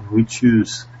Him, when we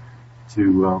choose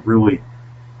to really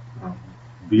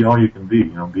be all you can be,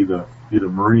 be the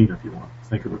Marine, if you want to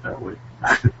think of it that way.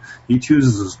 He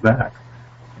chooses us back,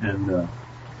 and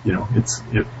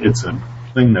it's a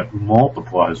thing that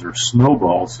multiplies or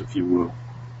snowballs, if you will.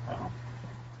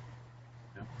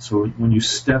 So when you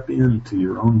step into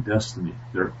your own destiny,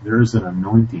 there is an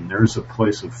anointing, there's a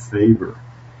place of favor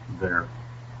there,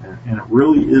 and it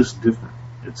really is different.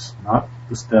 It's not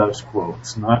the status quo.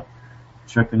 It's not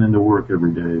checking into work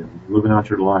every day and living out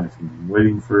your life and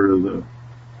waiting for the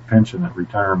pension at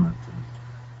retirement and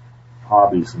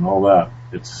hobbies and all that.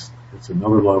 It's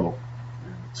another level.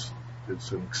 And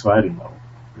it's an exciting level.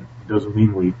 It doesn't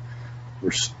mean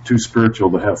we're too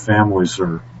spiritual to have families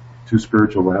or too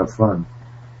spiritual to have fun.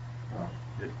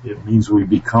 It means we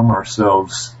become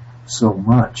ourselves so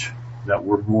much that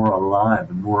we're more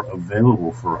alive and more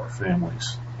available for our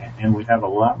families. And we have a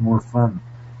lot more fun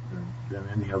than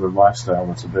any other lifestyle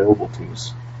that's available to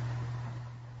us.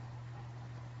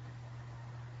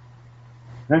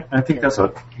 I think that's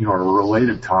a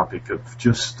related topic of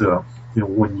just,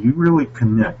 when you really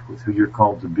connect with who you're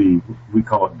called to be, we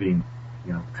call it being,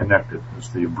 connected. It's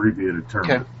the abbreviated term.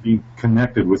 Okay. Being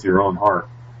connected with your own heart.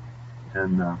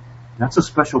 And, that's a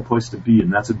special place to be,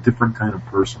 and that's a different kind of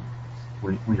person.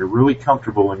 When you're really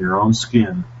comfortable in your own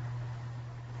skin,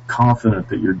 confident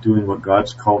that you're doing what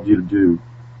God's called you to do,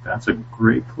 that's a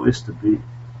great place to be.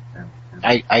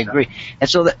 I agree. And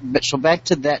so back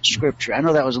to that scripture. I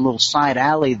know that was a little side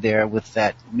alley there with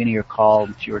that many are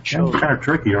called, few are chosen. It's kind of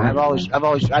tricky, right? I've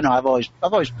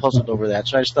always puzzled over that.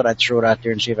 So I just thought I'd throw it out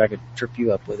there and see if I could trip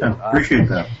you up with it. Yeah, appreciate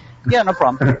that. Yeah, no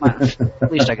problem.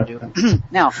 At least I can do it.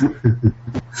 Now,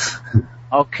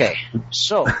 okay.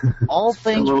 So all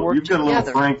things work you've got together. a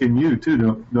little Frank in you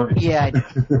too, don't you? Yeah, I do.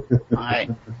 All right.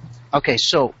 Okay,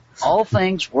 so all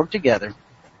things work together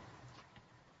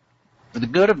for the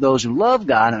good of those who love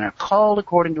God and are called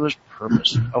according to his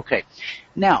purpose. Okay.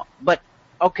 Now,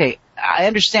 I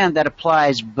understand that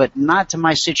applies, but not to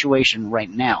my situation right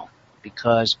now,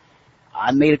 because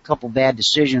I made a couple bad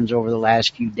decisions over the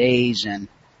last few days and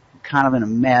I'm kind of in a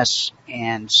mess.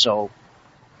 And so,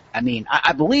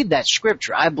 I believe that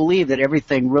scripture. I believe that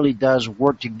everything really does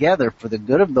work together for the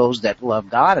good of those that love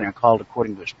God and are called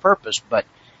according to his purpose, but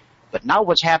not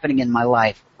what's happening in my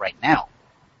life right now.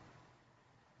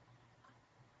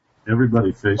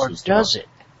 Everybody faces Or does it?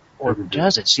 Or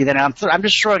does it? See, that I'm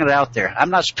just throwing it out there. I'm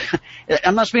not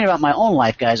speaking about my own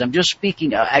life, guys. I'm just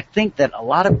speaking. I think that a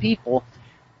lot of people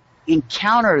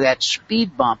encounter that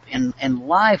speed bump in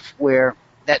life where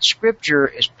that scripture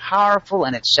is powerful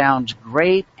and it sounds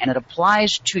great and it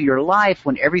applies to your life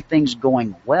when everything's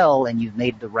going well and you've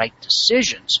made the right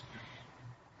decisions.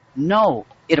 No,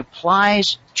 it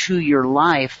applies to your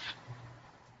life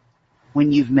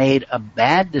when you've made a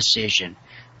bad decision,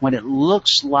 when it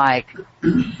looks like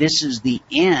this is the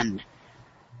end.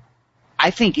 I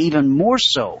think even more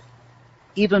so,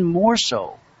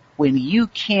 when you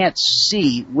can't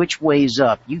see which way's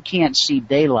up, you can't see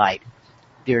daylight.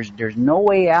 There's no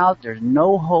way out, there's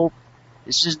no hope,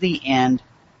 this is the end.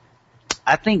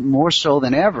 I think more so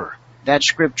than ever, that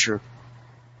scripture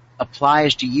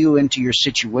applies to you and to your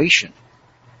situation.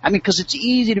 Because it's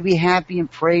easy to be happy and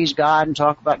praise God and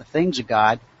talk about the things of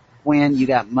God when you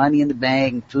got money in the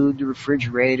bank and food in the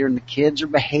refrigerator and the kids are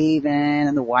behaving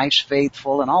and the wife's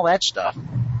faithful and all that stuff.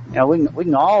 We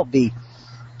can all be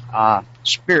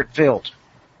spirit-filled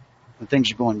when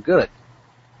things are going good.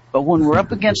 But when we're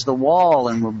up against the wall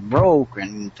and we're broke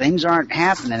and things aren't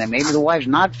happening and maybe the wife's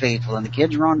not faithful and the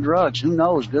kids are on drugs, who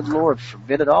knows? Good Lord,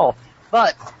 forbid it all.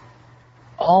 But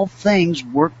all things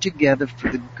work together for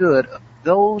the good of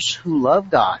those who love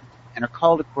God and are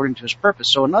called according to his purpose.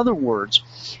 So in other words,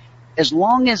 as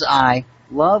long as I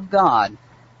love God,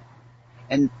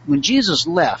 and when Jesus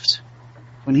left,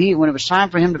 when it was time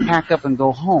for him to pack up and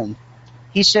go home,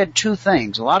 he said two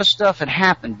things. A lot of stuff had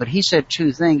happened, but he said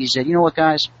two things. He said, you know what,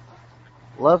 guys?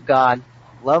 Love God,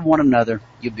 love one another,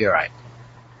 you'll be all right.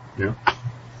 Yeah.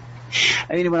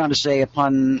 He went on to say,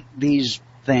 upon these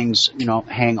things,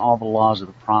 hang all the laws of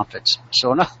the prophets.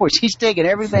 So in other words, he's taking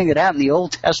everything that happened in the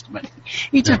Old Testament.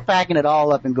 He's just packing it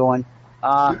all up and going,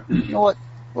 you know what?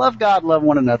 Love God, love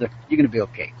one another, you're going to be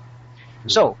okay.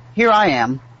 So here I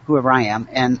am, whoever I am,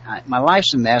 and my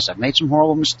life's a mess. I've made some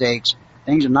horrible mistakes.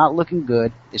 Things are not looking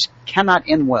good. This cannot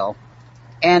end well.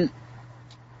 And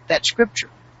that scripture,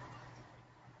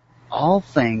 all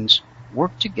things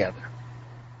work together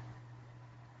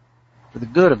for the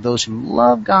good of those who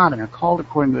love God and are called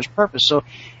according to his purpose. So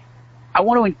I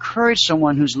want to encourage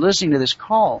someone who's listening to this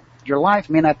call. Your life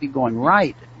may not be going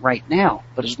right now,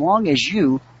 but as long as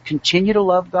you continue to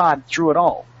love God through it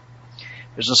all.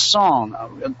 There's a song,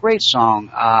 a great song,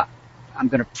 I'm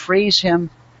going to praise him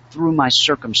through my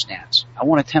circumstance. I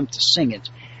won't attempt to sing it.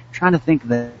 I'm trying to think of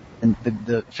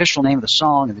the official name of the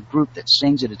song and the group that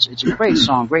sings it. It's a great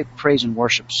song, great praise and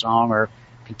worship song, or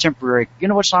contemporary. You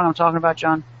know what song I'm talking about,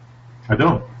 John? I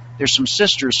don't. There's some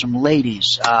sisters, some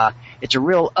ladies. It's a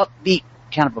real upbeat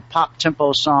kind of a pop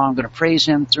tempo song. I'm going to praise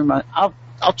him through my. I'll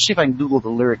see if I can Google the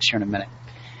lyrics here in a minute.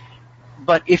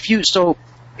 But let's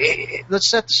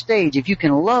set the stage. If you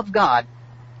can love God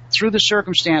through the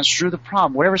circumstance, through the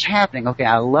problem, whatever's happening, okay,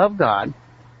 I love God.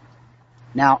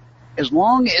 Now, as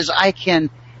long as I can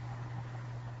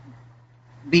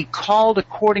be called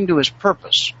according to his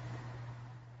purpose,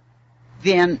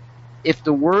 then if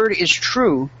the word is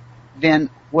true, then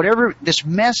whatever this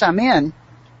mess I'm in,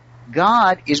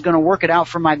 God is going to work it out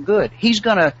for my good. He's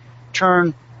going to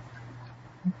turn,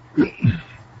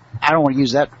 I don't want to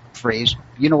use that phrase,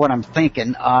 you know what I'm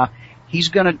thinking, he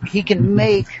can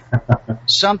make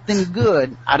something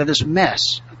good out of this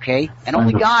mess, okay? And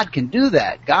only God can do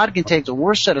that. God can take the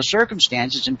worst set of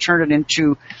circumstances and turn it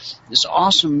into this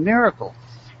awesome miracle.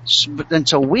 But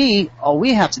so all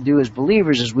we have to do as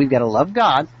believers is we've got to love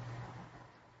God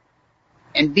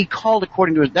and be called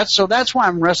according to it. So that's why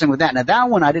I'm wrestling with that. Now that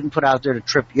one I didn't put out there to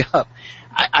trip you up.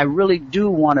 I really do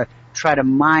want to try to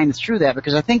mine through that,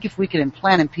 because I think if we can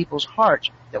implant in people's hearts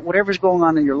that whatever's going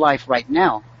on in your life right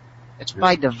now, it's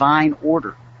by divine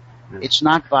order. It's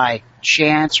not by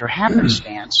chance or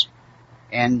happenstance.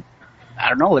 And I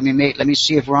don't know. Let me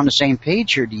see if we're on the same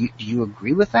page here. Do you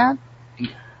agree with that?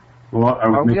 Well, I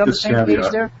would make this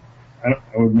caveat. There?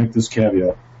 I would make this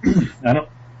caveat.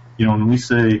 When we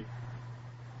say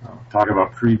talk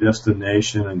about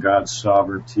predestination and God's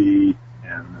sovereignty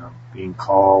and being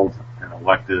called and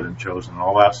elected and chosen and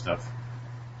all that stuff,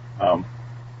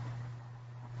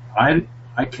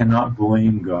 I cannot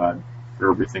blame God for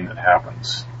everything that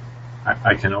happens.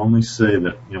 I can only say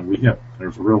that,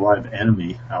 there's a real live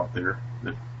enemy out there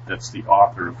that's the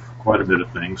author of quite a bit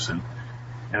of things,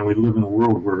 and we live in a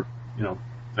world where,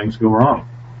 things go wrong.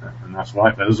 And that's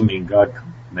life. That doesn't mean God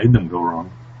made them go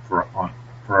wrong for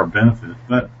our benefit.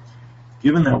 But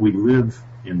given that we live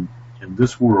in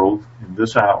this world, in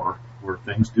this hour, where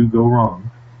things do go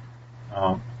wrong,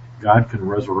 God can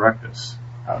resurrect us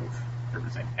out of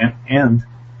everything. And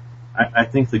I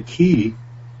think the key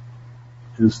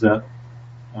is that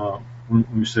when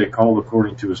we say called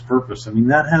according to his purpose,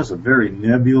 that has a very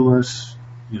nebulous,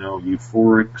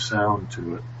 euphoric sound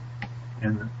to it.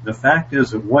 And the fact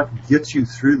is that what gets you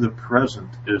through the present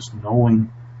is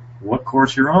knowing what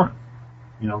course you're on.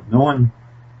 Knowing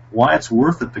why it's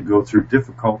worth it to go through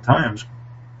difficult times,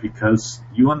 because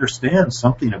you understand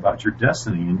something about your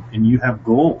destiny and you have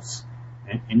goals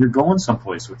and you're going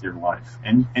someplace with your life.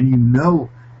 And you know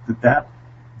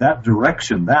that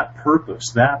direction, that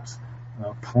purpose, that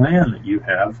plan that you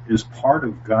have is part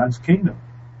of God's kingdom.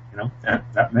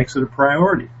 That makes it a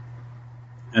priority.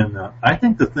 And I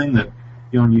think the thing that,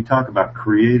 when you talk about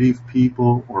creative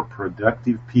people or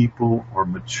productive people or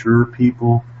mature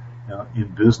people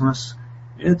in business,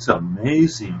 it's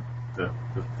amazing the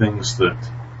things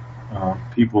that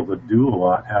people that do a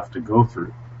lot have to go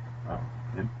through.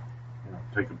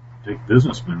 Take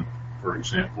businessmen, for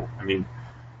example.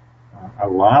 A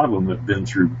lot of them have been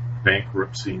through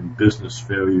bankruptcy and business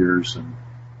failures and,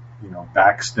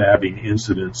 backstabbing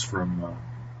incidents from,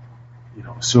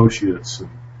 associates and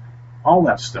all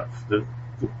that stuff. The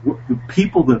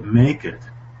people that make it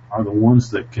are the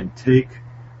ones that can take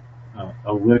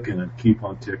a licking and keep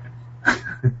on ticking.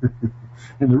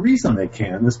 And the reason they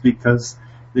can is because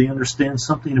they understand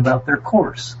something about their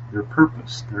course, their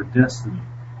purpose, their destiny.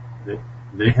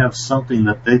 They have something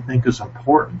that they think is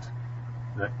important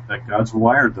that God's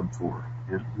wired them for.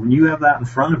 And when you have that in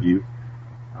front of you,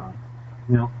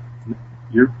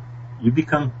 you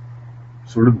become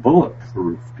sort of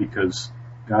bulletproof, because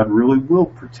God really will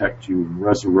protect you and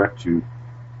resurrect you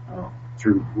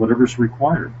through whatever's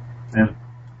required. And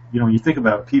you think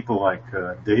about people like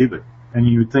David, and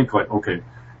you would think like, okay,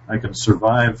 I can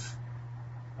survive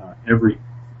every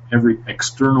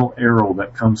external arrow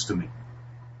that comes to me.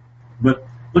 But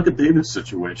look at David's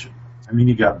situation.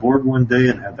 He got bored one day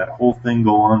and had that whole thing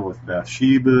go on with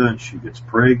Bathsheba, and she gets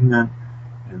pregnant,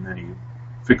 and then he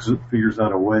figures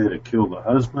out a way to kill the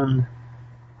husband.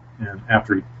 And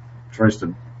after he tries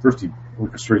to, first he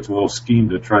orchestrates a little scheme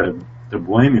to try to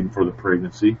blame him for the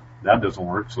pregnancy. That doesn't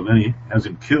work, so then he has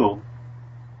him killed.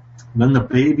 Then the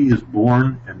baby is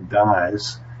born and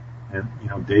dies, and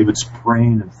David's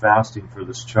praying and fasting for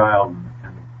this child,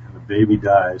 and the baby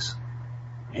dies,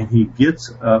 and he gets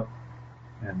up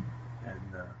and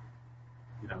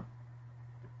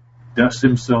dusts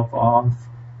himself off,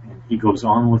 and he goes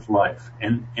on with life.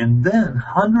 And then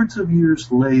hundreds of years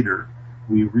later,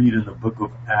 we read in the book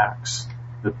of Acts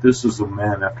that this is a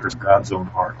man after God's own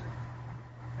heart.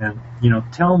 And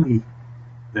tell me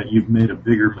that you've made a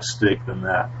bigger mistake than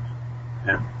that,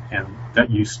 and that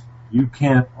you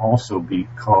can't also be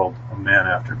called a man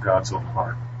after God's own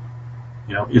heart.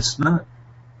 It's not.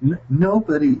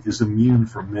 Nobody is immune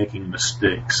from making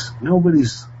mistakes.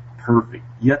 Nobody's perfect.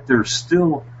 Yet there's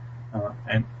still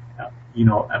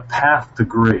a path to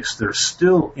grace. There's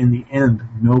still, in the end,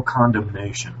 no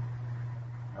condemnation.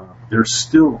 There's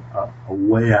still a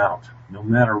way out, no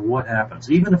matter what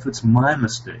happens, even if it's my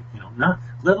mistake. Not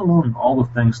let alone all the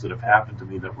things that have happened to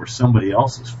me that were somebody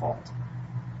else's fault.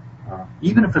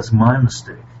 Even if it's my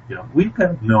mistake, we've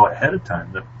got to know ahead of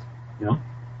time that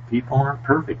people aren't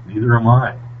perfect. Neither am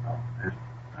I.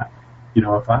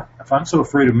 If I'm so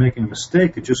afraid of making a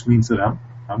mistake, it just means that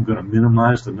I'm going to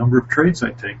minimize the number of trades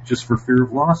I take just for fear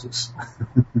of losses.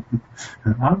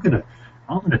 I'm going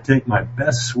to take my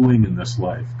best swing in this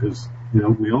life, because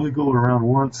we only go around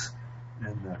once,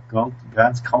 and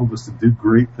God's called us to do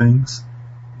great things,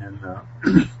 and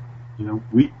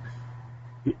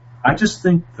I just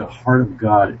think the heart of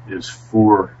God is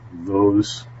for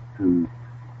those who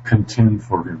contend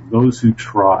for Him, those who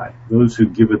try, those who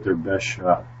give it their best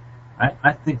shot.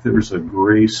 I think there's a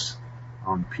grace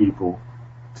on people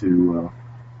to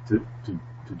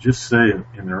just say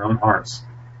in their own hearts,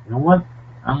 you know what?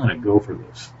 I'm going to go for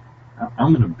this.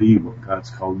 I'm going to be what God's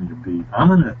called me to be. I'm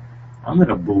going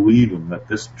to believe Him that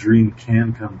this dream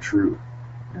can come true,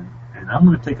 and I'm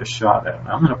going to take a shot at it.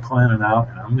 I'm going to plan it out,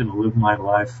 and I'm going to live my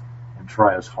life and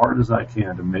try as hard as I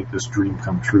can to make this dream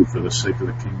come true for the sake of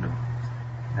the kingdom.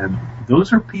 And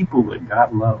those are people that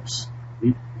God loves.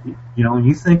 When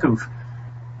you think of,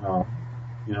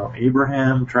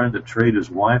 Abraham trying to trade his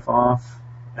wife off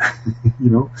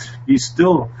He's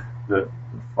still the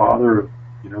father of,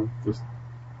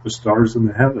 the stars in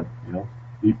the heaven.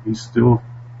 He's still,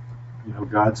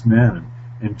 God's man.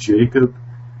 And Jacob,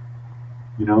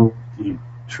 he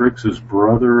tricks his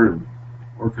brother and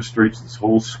orchestrates this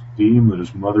whole scheme that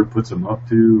his mother puts him up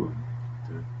to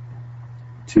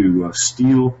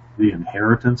steal the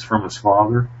inheritance from his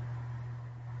father.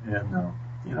 And,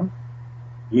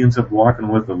 he ends up walking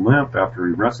with a limp after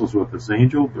he wrestles with this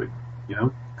angel, but,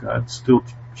 God still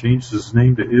changed his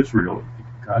name to Israel.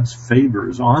 God's favor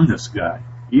is on this guy,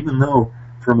 even though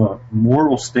from a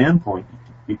moral standpoint,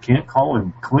 you can't call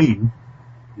him clean.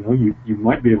 You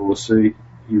might be able to say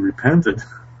he repented,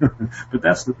 but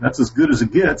that's as good as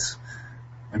it gets.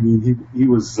 I mean, he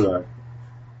was,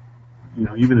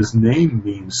 even his name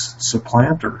means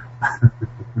supplanter.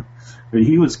 But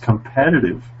he was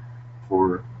competitive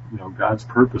for, God's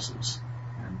purposes.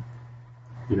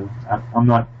 And, I'm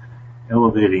not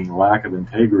elevating lack of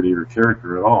integrity or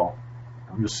character at all.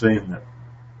 I'm just saying that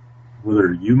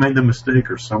whether you made the mistake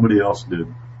or somebody else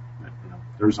did,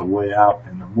 there's a way out.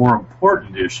 And the more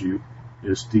important issue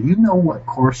is, do you know what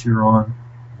course you're on,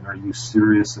 and are you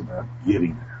serious about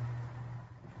getting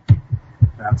there?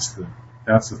 That's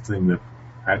the thing that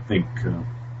I think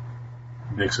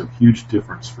makes a huge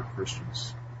difference for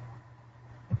Christians.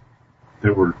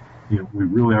 That we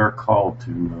really are called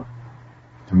to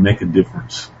make a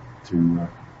difference, to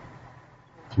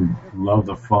love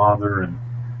the Father and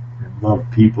love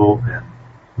people and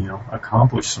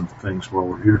accomplish some things while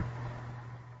we're here.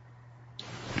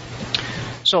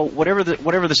 So whatever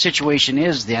the situation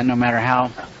is, then, no matter how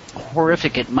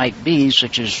horrific it might be,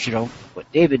 such as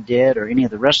what David did or any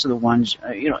of the rest of the ones,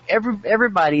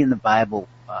 everybody in the Bible,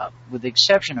 with the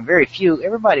exception of very few,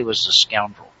 everybody was a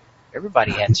scoundrel.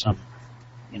 Everybody had some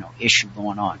issue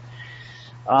going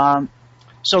on.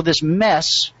 So this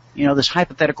mess, this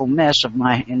hypothetical mess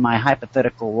in my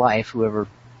hypothetical life, whoever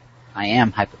I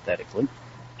am hypothetically,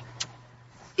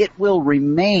 it will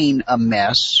remain a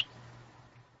mess,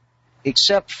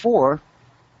 except for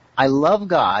I love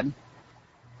God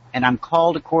and I'm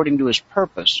called according to His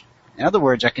purpose. In other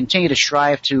words, I continue to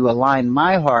strive to align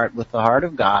my heart with the heart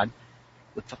of God,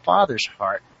 with the Father's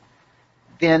heart.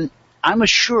 Then I'm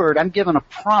assured, I'm given a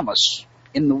promise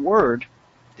in the Word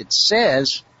that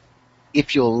says,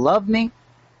 if you'll love me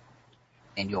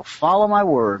and you'll follow my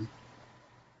word,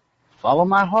 follow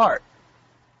my heart,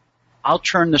 I'll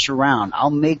turn this around. I'll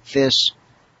make this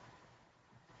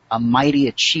a mighty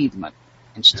achievement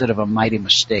instead of a mighty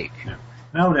mistake. Yeah.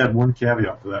 Now I would add one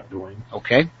caveat to that, Dwayne.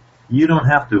 Okay. You don't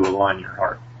have to align your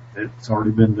heart. It's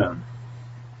already been done.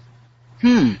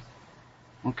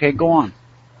 Okay, go on.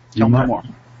 Tell me more.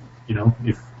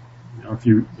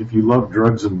 If you love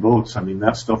drugs and boats, I mean,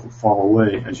 that stuff will fall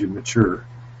away as you mature.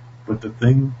 But the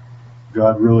thing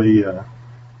God really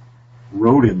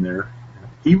wrote in there,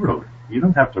 He wrote it. You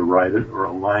don't have to write it or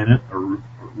align it or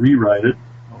rewrite it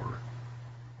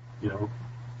or,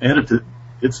 edit it.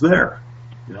 It's there.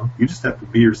 You just have to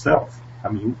be yourself. I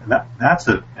mean, that's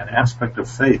an aspect of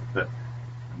faith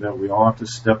that we all have to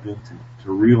step into,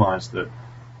 to realize that,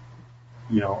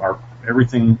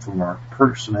 everything from our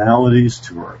personalities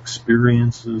to our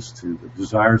experiences to the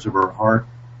desires of our heart,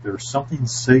 there's something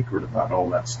sacred about all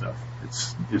that stuff.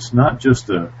 It's not just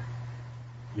a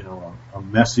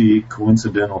messy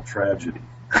coincidental tragedy.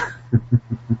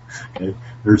 Okay?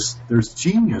 There's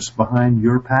genius behind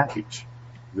your package.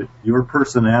 Your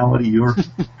personality, your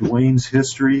Dwayne's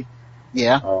history,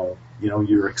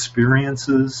 your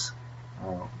experiences,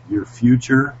 your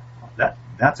future.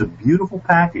 That's a beautiful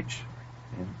package,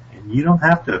 and you don't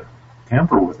have to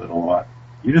tamper with it a lot.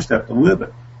 You just have to live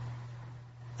it.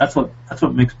 That's what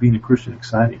makes being a Christian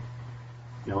exciting.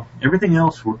 Everything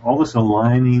else, all this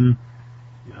aligning,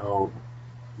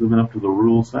 living up to the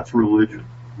rules, that's religion.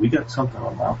 We got something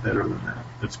a lot better than that.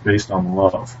 That's based on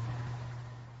love.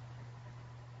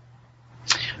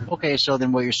 Okay, so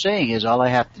then what you're saying is all I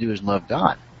have to do is love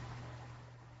God.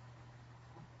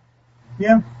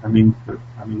 Yeah, I mean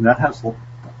that has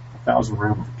 1,000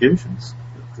 ramifications.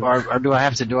 Or do I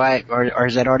have to or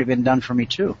has that already been done for me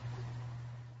too?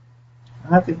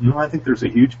 I think there's a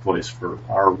huge place for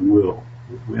our will.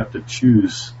 We have to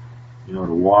choose, to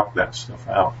walk that stuff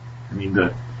out. I mean,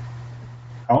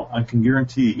 I can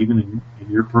guarantee, even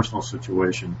in your personal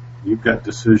situation, you've got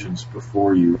decisions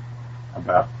before you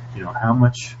about, how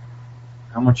much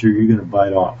are you going to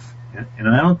bite off? And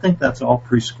I don't think that's all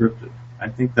prescriptive. I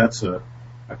think that's a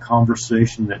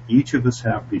conversation that each of us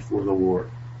have before the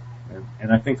Lord.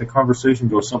 And I think the conversation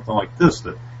goes something like this,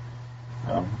 that,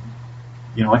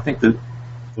 I think that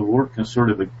the Lord can sort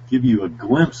of give you a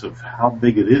glimpse of how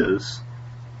big it is,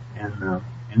 and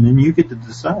and then you get to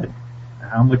decide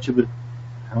how much of it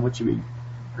are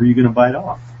you going to bite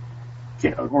off?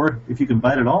 Or if you can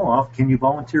bite it all off, can you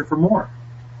volunteer for more?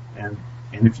 And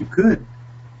if you could,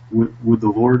 would the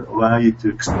Lord allow you to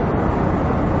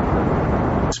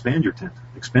expand your tent,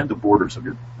 expand the borders of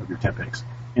your tent pegs?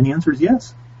 And the answer is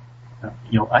yes.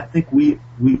 I think we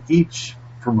each,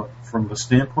 from the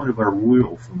standpoint of our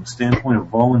will, from the standpoint of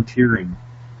volunteering,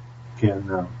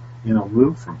 can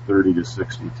move from 30 to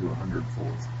 60 to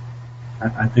 100-fold.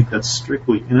 I think that's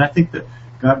strictly, and I think that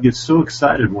God gets so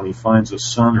excited when He finds a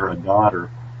son or a daughter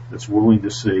that's willing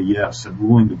to say yes and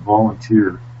willing to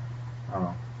volunteer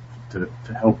to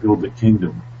help build the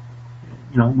kingdom.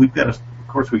 We've got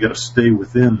to stay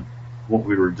within what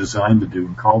we were designed to do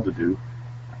and called to do.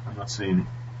 I'm not saying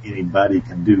anybody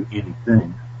can do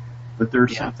anything, but there are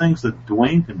some things that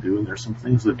Dwayne can do, and there's some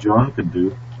things that John can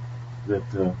do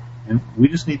that, and we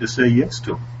just need to say yes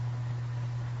to them.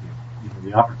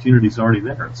 The opportunity's already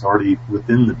there. It's already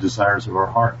within the desires of our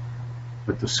heart.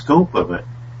 But the scope of it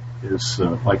is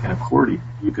like an accordion.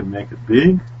 You can make it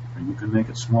big, or you can make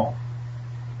it small.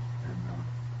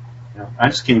 And I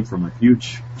just came from a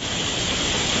huge.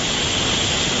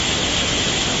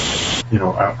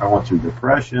 I went through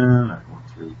depression. I went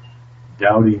through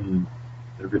doubting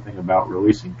everything about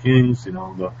releasing kings.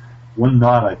 The one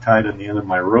knot I tied in the end of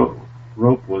my rope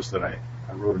was that I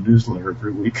wrote a newsletter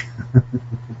every week.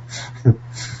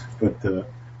 But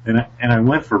I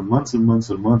went for months and months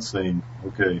and months saying,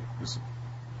 okay,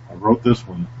 I wrote this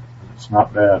one, and it's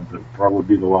not bad, but it'll probably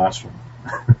be the last one.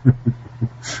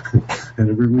 And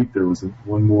every week there was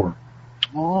one more.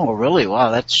 Oh, really?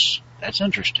 Wow, that's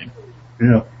interesting.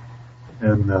 Yeah.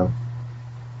 And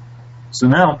so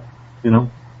now,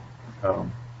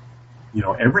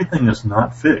 everything is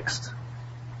not fixed.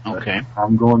 Okay.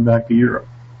 I'm going back to Europe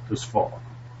this fall.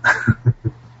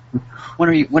 When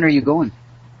are you going?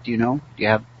 Do you know? Do you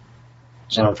have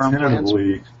some firm plans?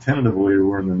 Tentatively,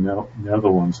 we're in the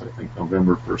Netherlands. I think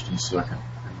November 1st and 2nd, and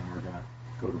we're going to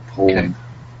go to Poland.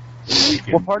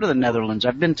 Okay. What part of the Netherlands?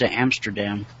 I've been to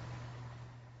Amsterdam.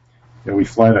 Yeah, we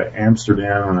fly to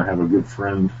Amsterdam, and I have a good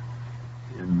friend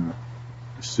in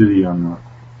the city on the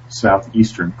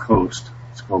southeastern coast.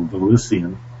 It's called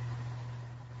Vlissingen.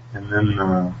 And then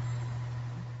I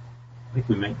think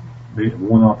we have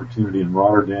one opportunity in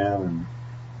Rotterdam,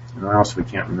 and I also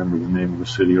can't remember the name of the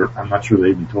city, or I'm not sure they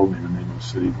even told me the name of the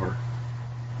city where.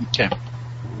 Okay.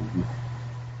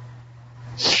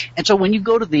 And so when you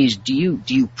go to these, do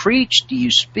you preach? Do you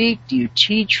speak? Do you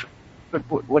teach?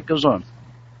 What goes on?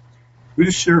 We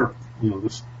just share,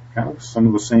 this kind of some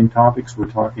of the same topics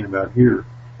we're talking about here.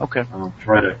 Okay.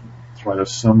 Try to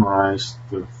summarize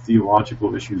the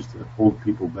theological issues that hold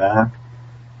people back.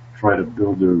 Try to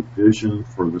build their vision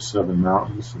for the 7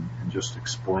 mountains and just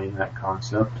explain that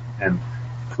concept and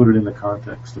put it in the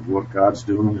context of what God's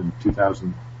doing in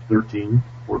 2013,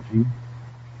 14.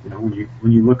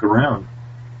 When you look around,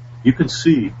 you can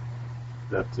see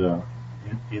that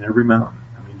in every mountain.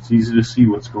 I mean, it's easy to see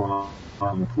what's going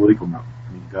on the political mountain.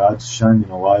 I mean, God's shining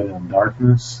a light on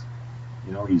darkness.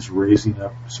 He's raising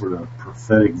up sort of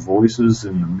prophetic voices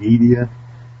in the media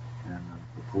and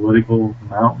the political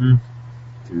mountain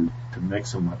to make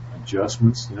some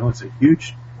adjustments. It's a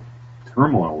huge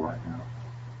turmoil right now.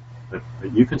 But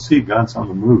you can see God's on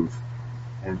the move.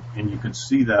 And you can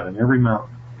see that in every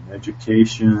mountain. In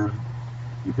education,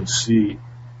 you can see,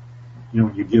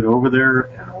 when you get over there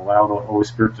and allow the Holy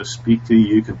Spirit to speak to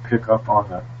you, you can pick up on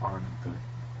the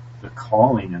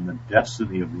calling and the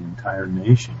destiny of the entire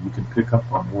nation. You can pick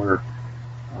up on where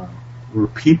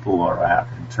people are at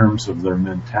in terms of their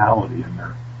mentality and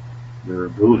their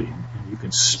ability. And you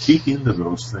can speak into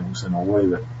those things in a way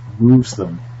that moves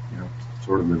them,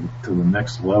 sort of to the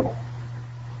next level.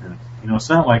 And, it's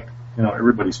not like,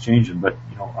 everybody's changing, but,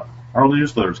 our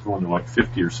newsletter is going to like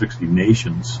 50 or 60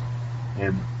 nations,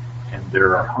 and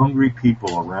there are hungry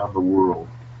people around the world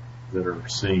that are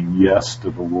saying yes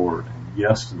to the Lord, and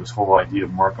yes to this whole idea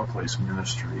of marketplace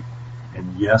ministry,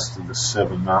 and yes to the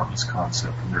 7 mountains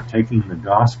concept. And they're taking the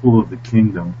gospel of the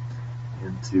kingdom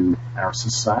into our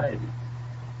society.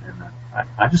 And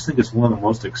I just think it's one of the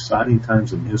most exciting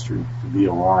times in history to be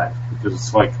alive, because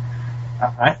it's like,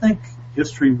 I think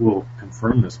history will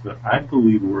confirm this, but I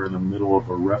believe we're in the middle of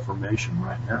a reformation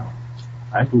right now.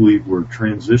 I believe we're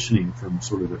transitioning from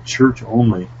sort of a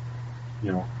church-only,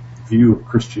 view of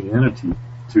Christianity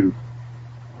to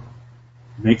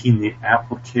making the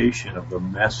application of the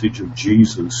message of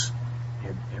Jesus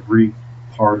in every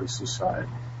part of society.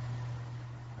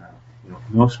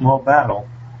 No small battle.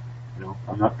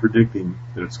 I'm not predicting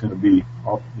that it's going to be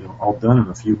all done in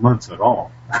a few months at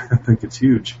all. I think it's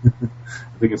huge.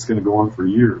 I think it's going to go on for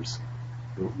years.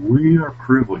 But we are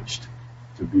privileged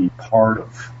to be part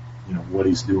of, what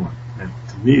he's doing. And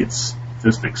to me, it's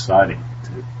just exciting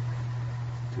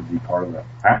to be part of that.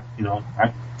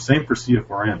 Same for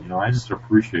CFRN. I just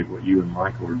appreciate what you and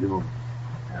Michael are doing.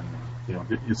 And,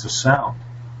 it's a sound.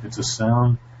 It's a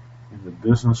sound in the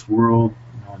business world,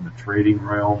 in the trading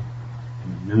realm,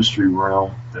 in the ministry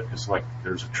realm, that it's like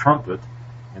there's a trumpet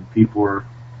and people are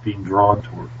being drawn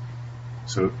toward.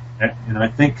 So, and I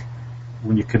think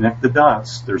when you connect the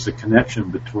dots, there's a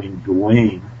connection between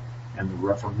Dwayne and the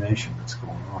Reformation that's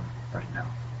going on right now.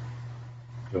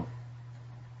 So,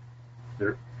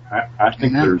 I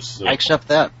think there's... I accept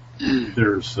that.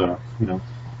 There's, there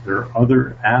are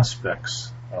other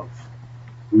aspects of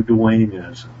who Dwayne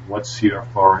is and what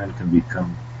CFRN can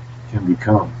become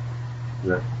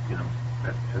that,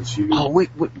 that as you...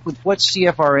 with what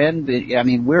CFRN, I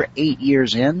mean, we're 8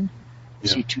 years in.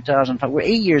 Yeah. See, 2005, we're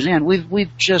 8 years in.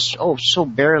 We've just, so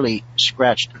barely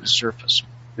scratched the surface.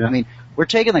 Yeah. I mean, we're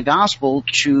taking the gospel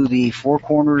to the four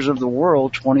corners of the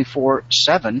world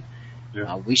 24/7.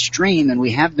 Yeah. We stream, and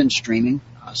we have been streaming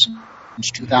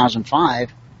since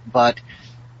 2005, but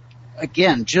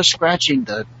again, just scratching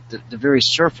the very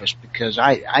surface, because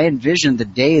I envision the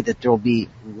day that there will be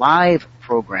live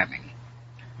programming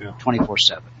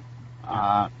 24/7.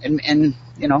 And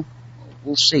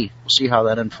we'll see. We'll see how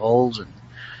that unfolds. And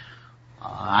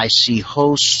I see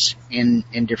hosts in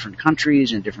different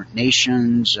countries, in different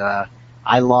nations.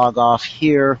 I log off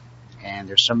here, and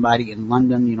there's somebody in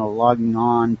London, logging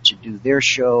on to do their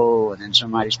show, and then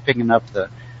somebody's picking up the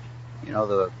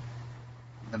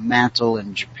mantle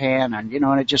in Japan, and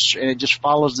and it just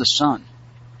follows the sun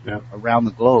around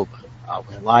the globe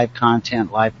with live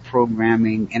content, live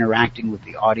programming, interacting with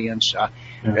the audience.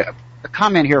 A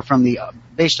comment here from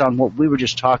based on what we were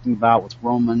just talking about with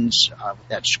Romans, with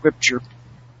that scripture.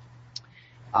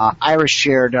 Ira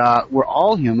shared, we're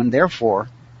all human, therefore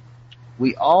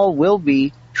we all will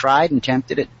be tried and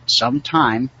tempted at some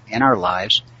time in our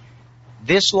lives.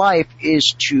 This life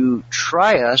is to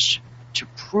try us, to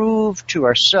prove to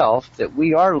ourselves that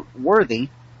we are worthy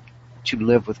to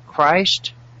live with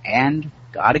Christ and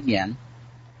God again.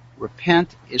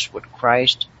 Repent is what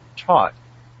Christ taught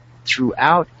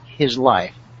throughout his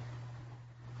life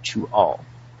to all.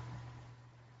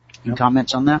 Any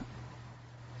comments on that?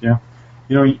 Yeah.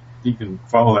 You can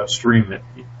follow that stream. It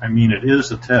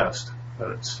is a test,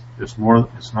 but it's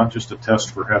not just a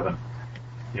test for heaven.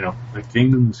 The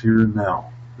kingdom is here and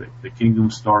now. The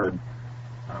kingdom started,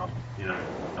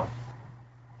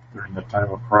 during the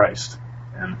time of Christ,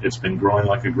 and it's been growing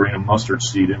like a grain of mustard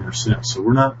seed ever since. So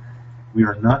we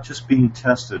are not just being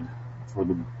tested for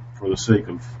the sake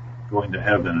of going to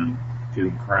heaven and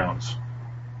getting crowns.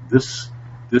 This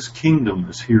kingdom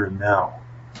is here and now,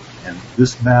 and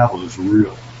this battle is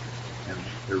real, and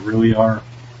there really are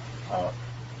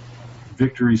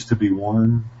victories to be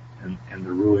won, and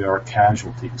there really are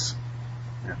casualties.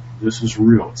 And this is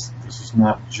real. This is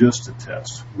not just a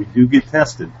test. We do get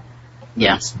tested.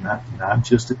 Yeah. It's not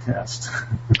just a test.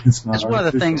 It's not. That's one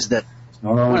of the things that. It's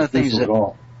not artificial at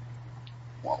all.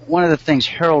 One of the things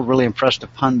Harold really impressed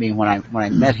upon me when I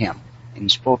met him and he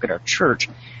spoke at our church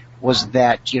was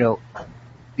that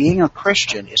being a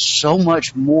Christian is so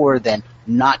much more than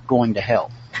not going to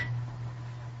hell.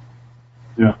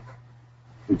 Yeah,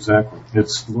 exactly.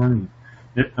 It's learning.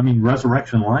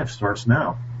 Resurrection life starts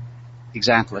now.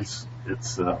 Exactly.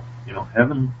 It's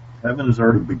heaven has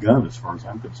already begun as far as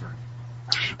I'm concerned.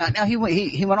 Now he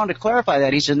went on to clarify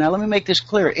that. He said, "Now let me make this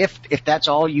clear. If that's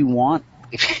all you want,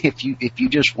 if you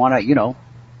just want to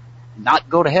not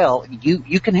go to hell,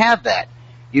 you can have that.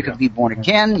 You can be born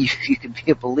again. You can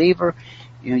be a believer.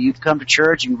 You can come to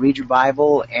church, you can read your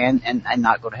Bible, and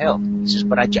not go to hell." He says,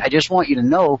 "But I just want you to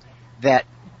know that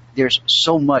there's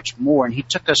so much more." And he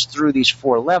took us through these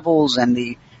 4 levels, and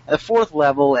the 4th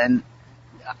level, and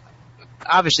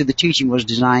obviously the teaching was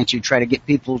designed to try to get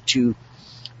people to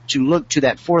look to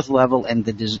that 4th level and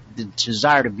the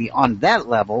desire to be on that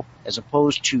level, as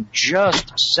opposed to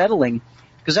just settling,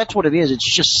 because that's what it is.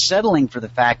 It's just settling for the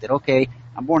fact that, okay,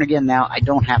 I'm born again now, I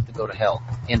don't have to go to hell.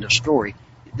 End of story.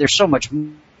 There's so much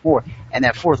more. And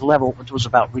that 4th level was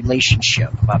about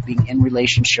relationship, about being in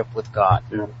relationship with God,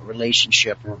 a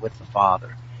relationship with the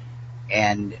Father.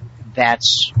 And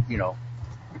that's,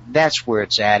 that's where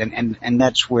it's at. And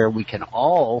that's where we can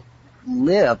all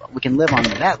live. We can live on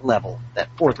that level,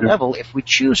 that 4th level, if we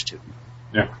choose to.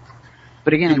 Yeah.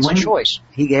 But again, it's a choice.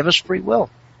 He gave us free will.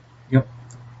 Yep.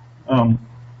 I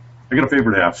got a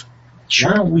favor to ask.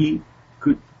 Sure.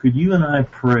 Could you and I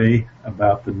pray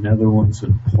about the Netherlands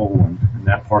and Poland and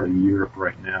that part of Europe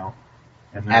right now?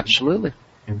 And then, Absolutely.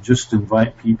 And just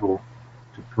invite people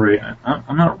to pray.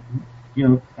 I'm not,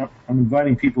 I'm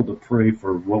inviting people to pray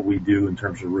for what we do in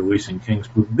terms of releasing kings,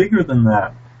 but bigger than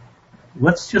that,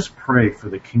 let's just pray for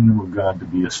the kingdom of God to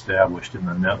be established in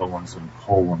the Netherlands and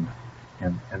Poland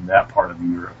and that part of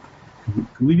Europe.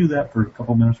 Can we do that for a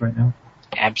couple minutes right now?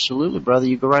 Absolutely, brother.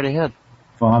 You go right ahead.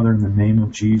 Father, in the name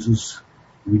of Jesus,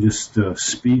 we just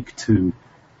speak to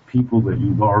people that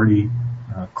you've already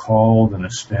called and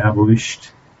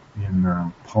established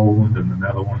in Poland and the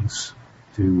Netherlands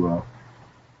to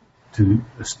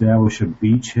establish a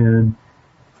beachhead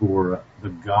for the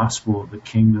gospel of the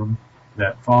kingdom.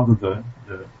 That, Father,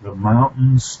 the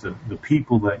mountains, the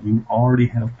people that you already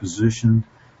have positioned,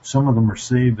 some of them are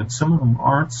saved and some of them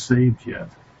aren't saved yet.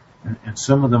 And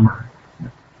some of them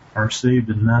are saved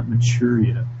and not mature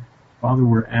yet. Father,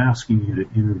 we're asking you to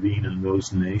intervene in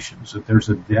those nations, that there's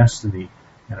a destiny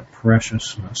and a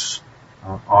preciousness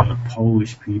on the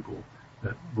Polish people,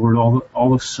 that, Lord, all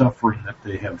the suffering that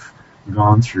they have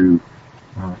gone through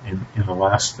in the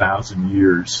last 1,000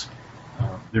 years,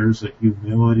 there's a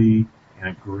humility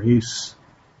and a grace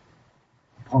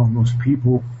upon those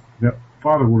people that,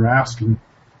 Father, we're asking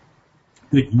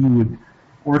that you would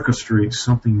orchestrate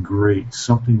something great,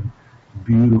 something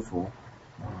beautiful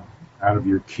out of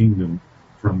your kingdom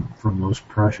from those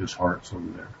precious hearts over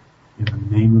there. In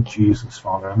the name of Jesus,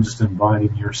 Father, I'm just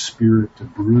inviting your Spirit to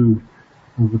brood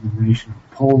over the nation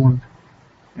of Poland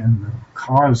and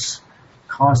cause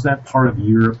that part of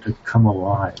Europe to come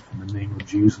alive in the name of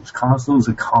Jesus. Cause those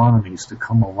economies to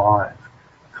come alive.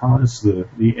 Cause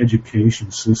the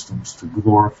education systems to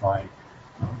glorify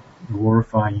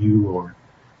you, Lord.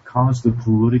 Cause the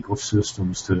political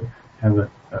systems to have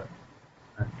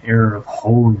an air of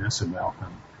holiness about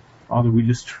them. Father, we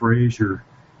just treasure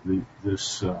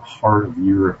this heart of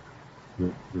Europe,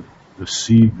 the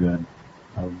seedbed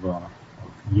of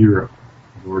Europe.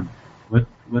 Lord,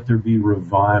 let there be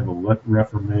revival. Let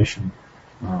reformation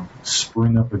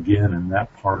spring up again in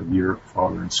that part of Europe,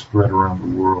 Father, and spread around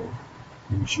the world.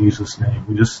 In Jesus' name,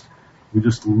 we just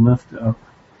lift up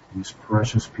these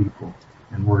precious people,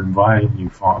 and we're inviting you,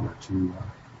 Father, to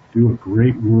do a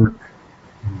great work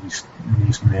in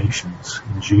these nations.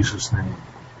 In Jesus' name.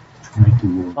 Thank you,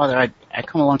 Lord. Father, I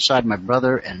come alongside my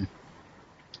brother and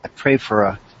I pray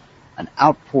for an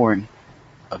outpouring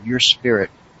of your Spirit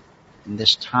in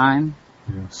this time.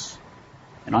 Yes.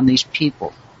 And on these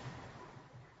people,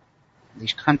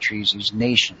 these countries, these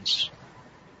nations,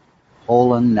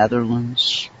 Poland,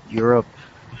 Netherlands, Europe.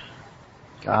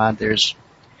 God,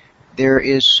 there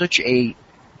is such a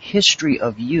history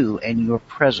of you and your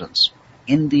presence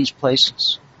in these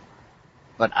places.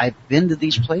 But I've been to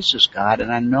these places, God,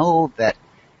 and I know that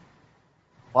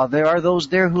while there are those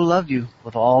there who love you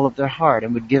with all of their heart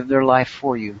and would give their life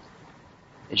for you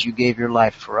as you gave your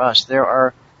life for us,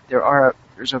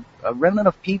 there's a remnant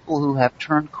of people who have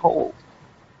turned cold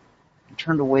and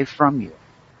turned away from you.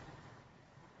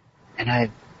 And I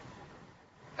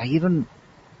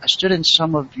stood in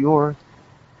some of your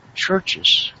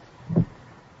churches and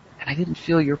I didn't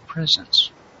feel your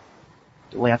presence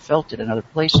the way I felt it in other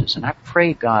places. And I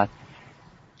pray, God,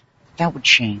 that would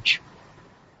change.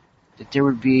 That there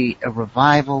would be a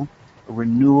revival, a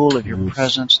renewal of your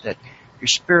presence, that your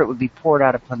Spirit would be poured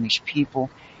out upon these people.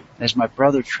 And as my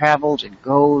brother travels and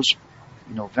goes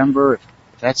in November,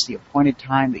 if that's the appointed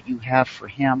time that you have for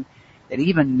him, that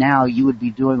even now you would be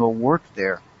doing a work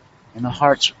there in the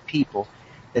hearts of people,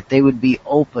 that they would be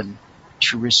open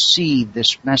to receive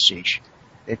this message,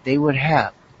 that they would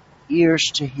have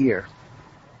ears to hear,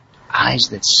 eyes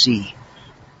that see,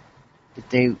 that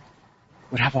they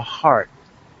would have a heart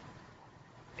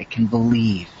that can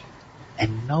believe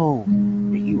and know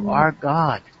that you are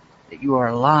God, that you are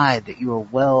alive, that you are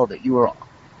well, that you are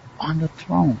on the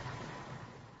throne.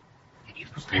 And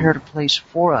you've prepared a place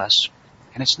for us.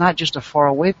 And it's not just a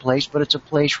faraway place, but it's a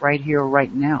place right here,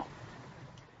 right now.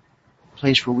 A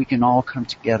place where we can all come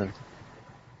together.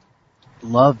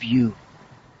 Love you.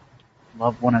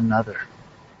 Love one another.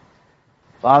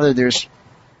 Father, there's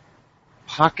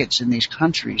pockets in these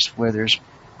countries where there's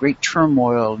great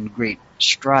turmoil and great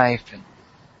strife, and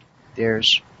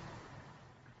there's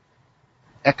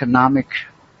economic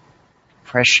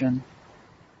depression,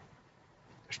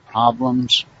 there's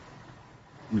problems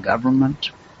in government.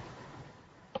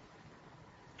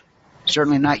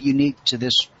 Certainly not unique to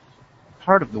this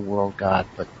part of the world, God,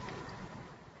 but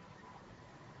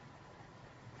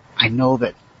I know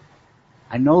that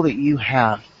you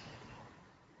have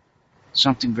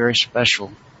something very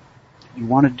special you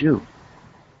want to do.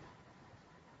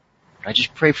 I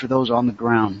just pray for those on the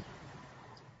ground,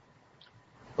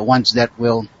 the ones that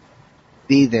will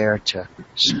be there to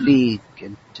speak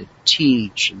and to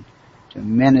teach and to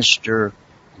minister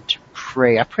and to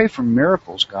pray. I pray for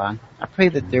miracles, God. I pray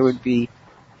that there would be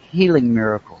healing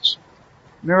miracles,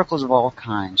 miracles of all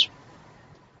kinds.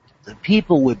 The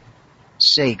people would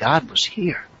say God was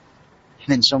here. And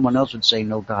then someone else would say,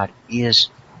 no, God is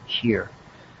here.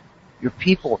 Your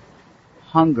people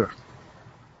hunger,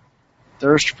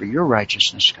 thirst for your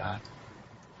righteousness, God.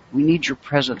 We need your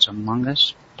presence among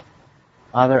us.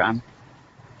 Father, I'm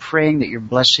praying that your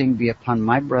blessing be upon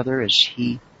my brother as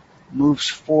he moves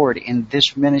forward in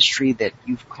this ministry that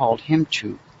you've called him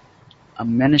to, a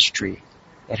ministry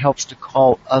that helps to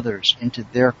call others into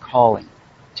their calling,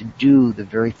 to do the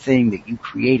very thing that you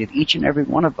created each and every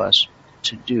one of us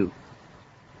to do.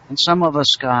 And some of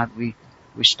us, God, we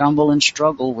stumble and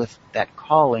struggle with that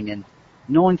calling and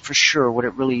knowing for sure what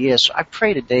it really is. So I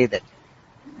pray today that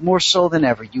more so than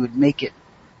ever, you would make it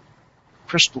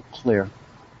crystal clear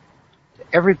to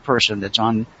every person that's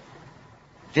on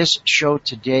this show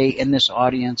today, in this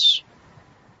audience,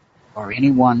 or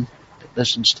anyone that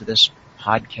listens to this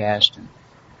podcast in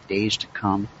days to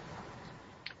come.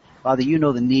 Father, you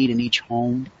know the need in each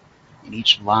home, in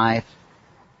each life.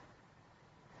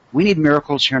 We need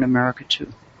miracles here in America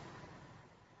too.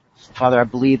 Father, I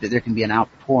believe that there can be an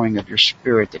outpouring of your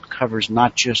Spirit that covers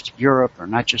not just Europe or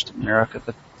not just America,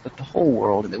 but the whole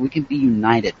world, and that we can be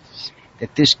united,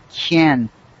 that this can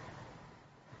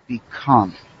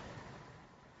become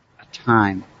a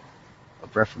time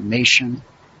of reformation,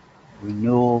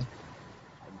 renewal,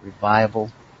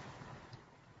 revival,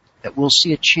 that we'll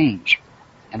see a change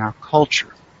in our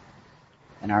culture,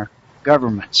 in our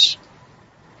governments,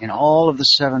 in all of the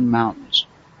 7 mountains,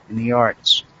 in the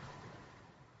arts.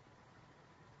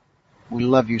 We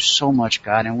love you so much,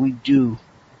 God, and we do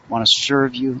want to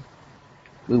serve you.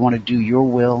 We want to do your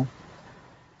will.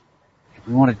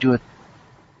 We want to do it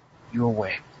your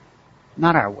way,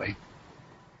 not our way.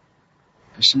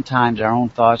 Because sometimes our own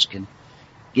thoughts can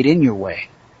get in your way.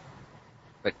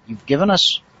 But you've given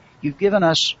us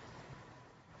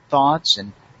thoughts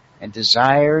and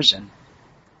desires, and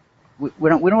we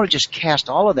don't want to just cast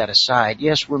all of that aside.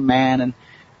 Yes, we're man and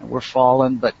we're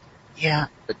fallen, but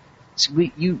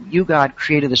you, God,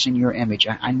 created us in your image.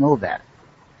 I know that.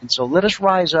 And so let us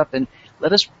rise up and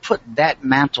let us put that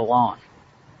mantle on,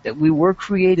 that we were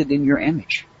created in your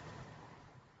image.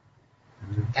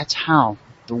 That's how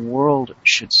the world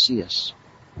should see us.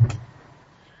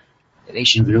 That they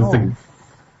should know. In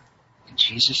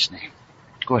Jesus' name.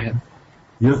 Go ahead.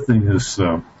 The other thing is,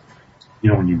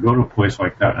 when you go to a place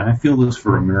like that, and I feel this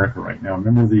for America right now.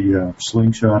 Remember the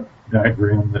slingshot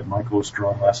diagram that Michael was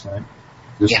drawing last night?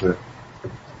 Just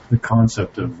the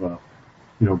concept of,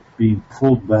 being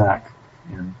pulled back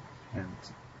and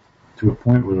to a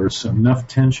point where there's enough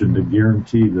tension to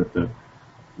guarantee that the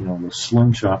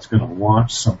slingshot's going to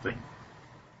launch something.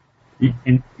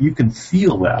 And you can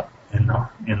feel that in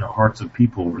the hearts of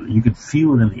people. You can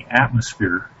feel it in the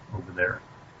atmosphere over there.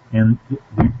 And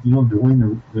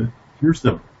Dwayne, here's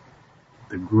the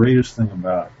greatest thing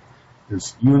about it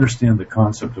is you understand the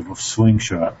concept of a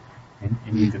slingshot, and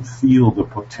you can feel the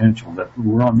potential that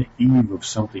we're on the eve of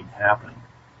something happening.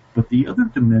 But the other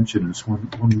dimension is when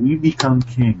we become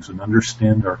kings and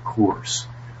understand our course,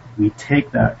 we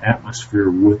take that atmosphere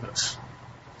with us,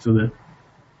 so that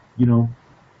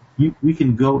we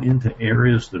can go into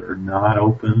areas that are not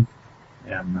open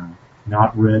and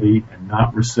not ready and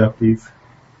not receptive.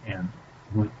 And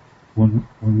when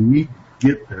we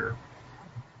get there,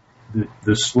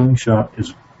 the slingshot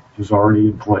is already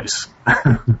in place.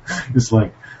 It's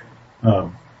like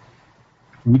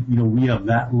we have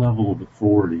that level of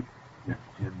authority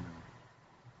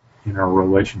in our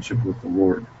relationship with the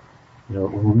Lord.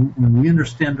 When we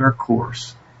understand our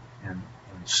course and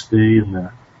stay in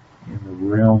the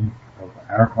realm of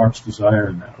our heart's desire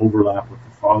and that overlap with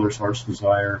the Father's heart's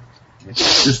desire, and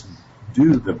just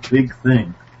do the big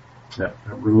thing that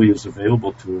really is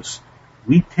available to us,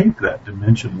 we take that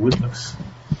dimension with us.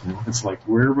 It's like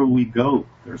wherever we go,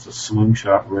 there's a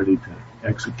slingshot ready to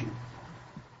execute.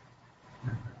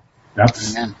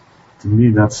 That's, Amen. To me,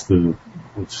 that's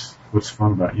what's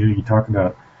fun about you. You talk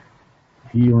about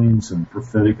healings and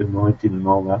prophetic anointing and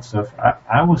all that stuff.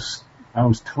 I was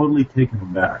totally taken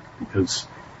aback because,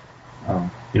 I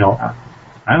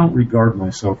don't regard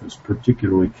myself as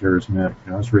particularly charismatic.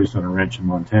 I was raised on a ranch in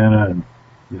Montana, and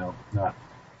not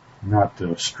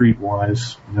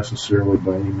streetwise necessarily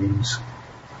by any means.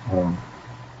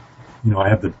 I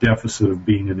have the deficit of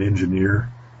being an engineer,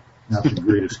 not the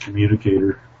greatest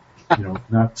communicator.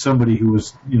 Not somebody who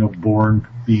was born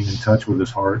being in touch with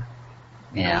his heart.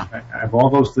 Yeah. I have all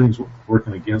those things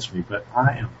working against me, but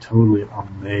I am totally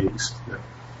amazed that,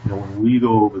 when we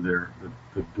go over there,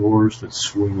 the doors that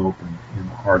swing open in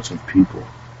the hearts of people,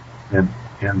 and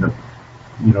the,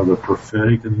 the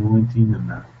prophetic anointing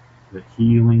and the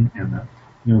healing and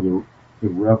the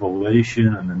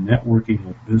revelation and the networking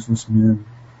with businessmen,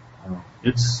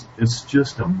 it's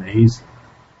just amazing.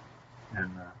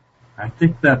 And I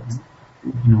think that,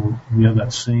 we have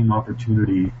that same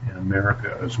opportunity in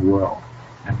America as well.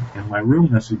 And my real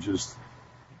message is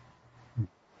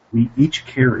we each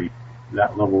carry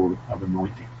that level of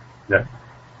anointing. That,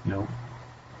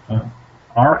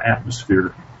 our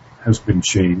atmosphere has been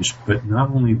changed, but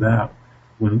not only that,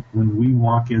 when we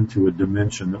walk into a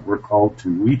dimension that we're called to,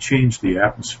 we change the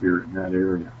atmosphere in that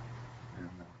area. And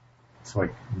it's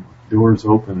like doors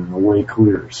open and the way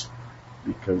clears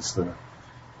because the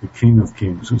King of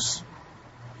Kings is,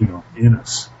 in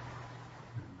us.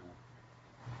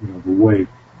 And, the way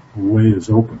is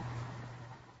open.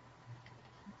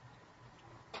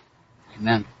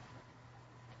 Amen.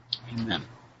 Amen.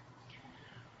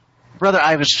 Brother,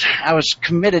 I was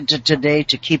committed to today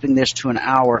to keeping this to an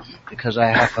hour because I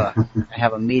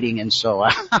have a meeting, and so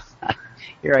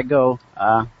here I go.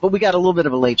 But we got a little bit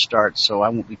of a late start, so I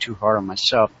won't be too hard on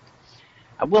myself.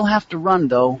 I will have to run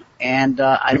though, and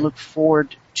I look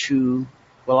forward to.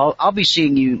 Well, I'll be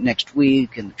seeing you next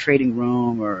week in the trading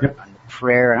room or on the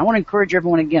prayer. And I want to encourage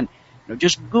everyone again.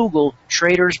 Just Google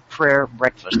Traders Prayer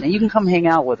Breakfast, and you can come hang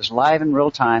out with us live in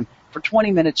real time for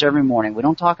 20 minutes every morning. We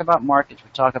don't talk about markets. We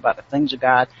talk about the things of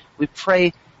God. We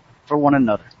pray for one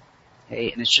another.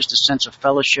 Okay? And it's just a sense of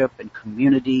fellowship and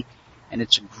community, and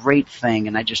it's a great thing.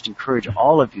 And I just encourage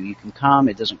all of you. You can come.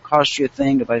 It doesn't cost you a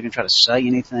thing. Nobody's going to try to sell you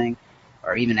anything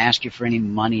or even ask you for any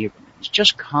money.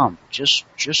 Just come. Just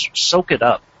soak it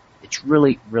up. It's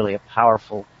really, really a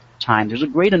powerful time. There's a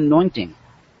great anointing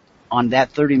on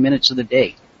that 30 minutes of the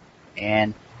day.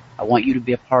 And I want you to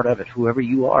be a part of it, whoever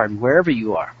you are and wherever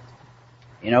you are.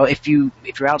 If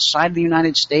you're outside the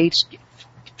United States,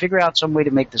 figure out some way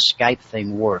to make the Skype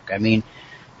thing work. I mean,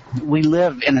 we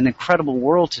live in an incredible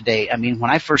world today. I mean, when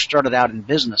I first started out in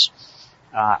business,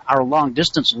 our long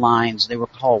distance lines, they were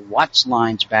called Watts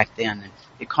lines back then. And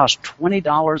it cost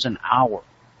 $20 an hour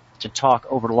to talk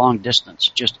over long distance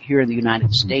just here in the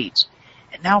United States.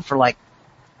 And now for like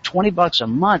 $20 a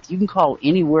month, you can call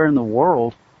anywhere in the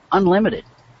world unlimited.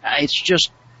 It's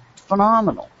just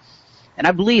phenomenal. And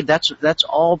I believe that's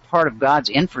all part of God's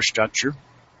infrastructure,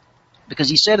 because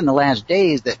he said in the last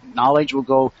days that knowledge will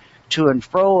go to and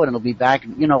fro and it'll be back,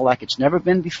 like it's never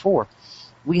been before.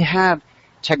 We have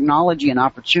technology and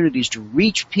opportunities to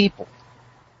reach people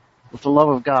with the love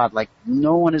of God like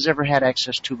no one has ever had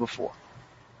access to before.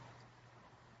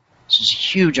 This is a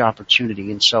huge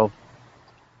opportunity, and so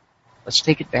let's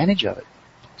take advantage of it.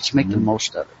 Let's make the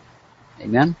most of it.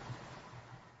 Amen?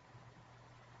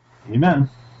 Amen.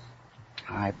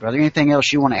 All right, brother. Anything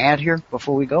else you want to add here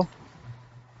before we go?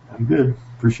 I'm good.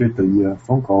 Appreciate the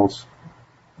phone calls.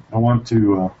 I want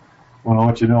to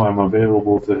let you know I'm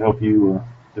available to help you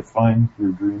define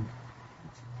your dream.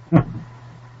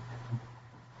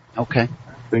 Okay. I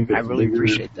think it's I really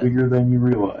appreciate that. Bigger than you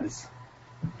realize.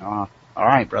 All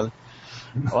right, brother.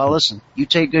 Well, listen. You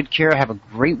take good care. Have a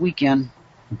great weekend.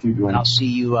 Thank you, Dwayne. And I'll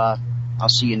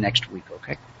see you next week.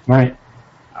 Okay. All right.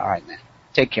 All right, man.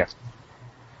 Take care.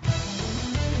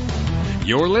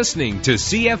 You're listening to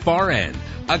CFRN,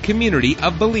 a community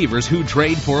of believers who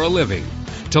trade for a living.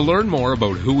 To learn more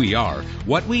about who we are,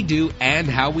 what we do, and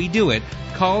how we do it,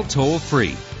 call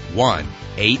toll-free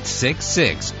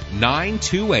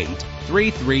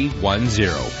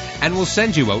 1-866-928-3310, and we'll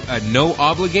send you out a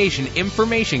no-obligation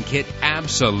information kit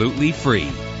absolutely free.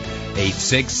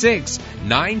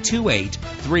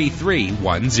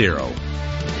 866-928-3310.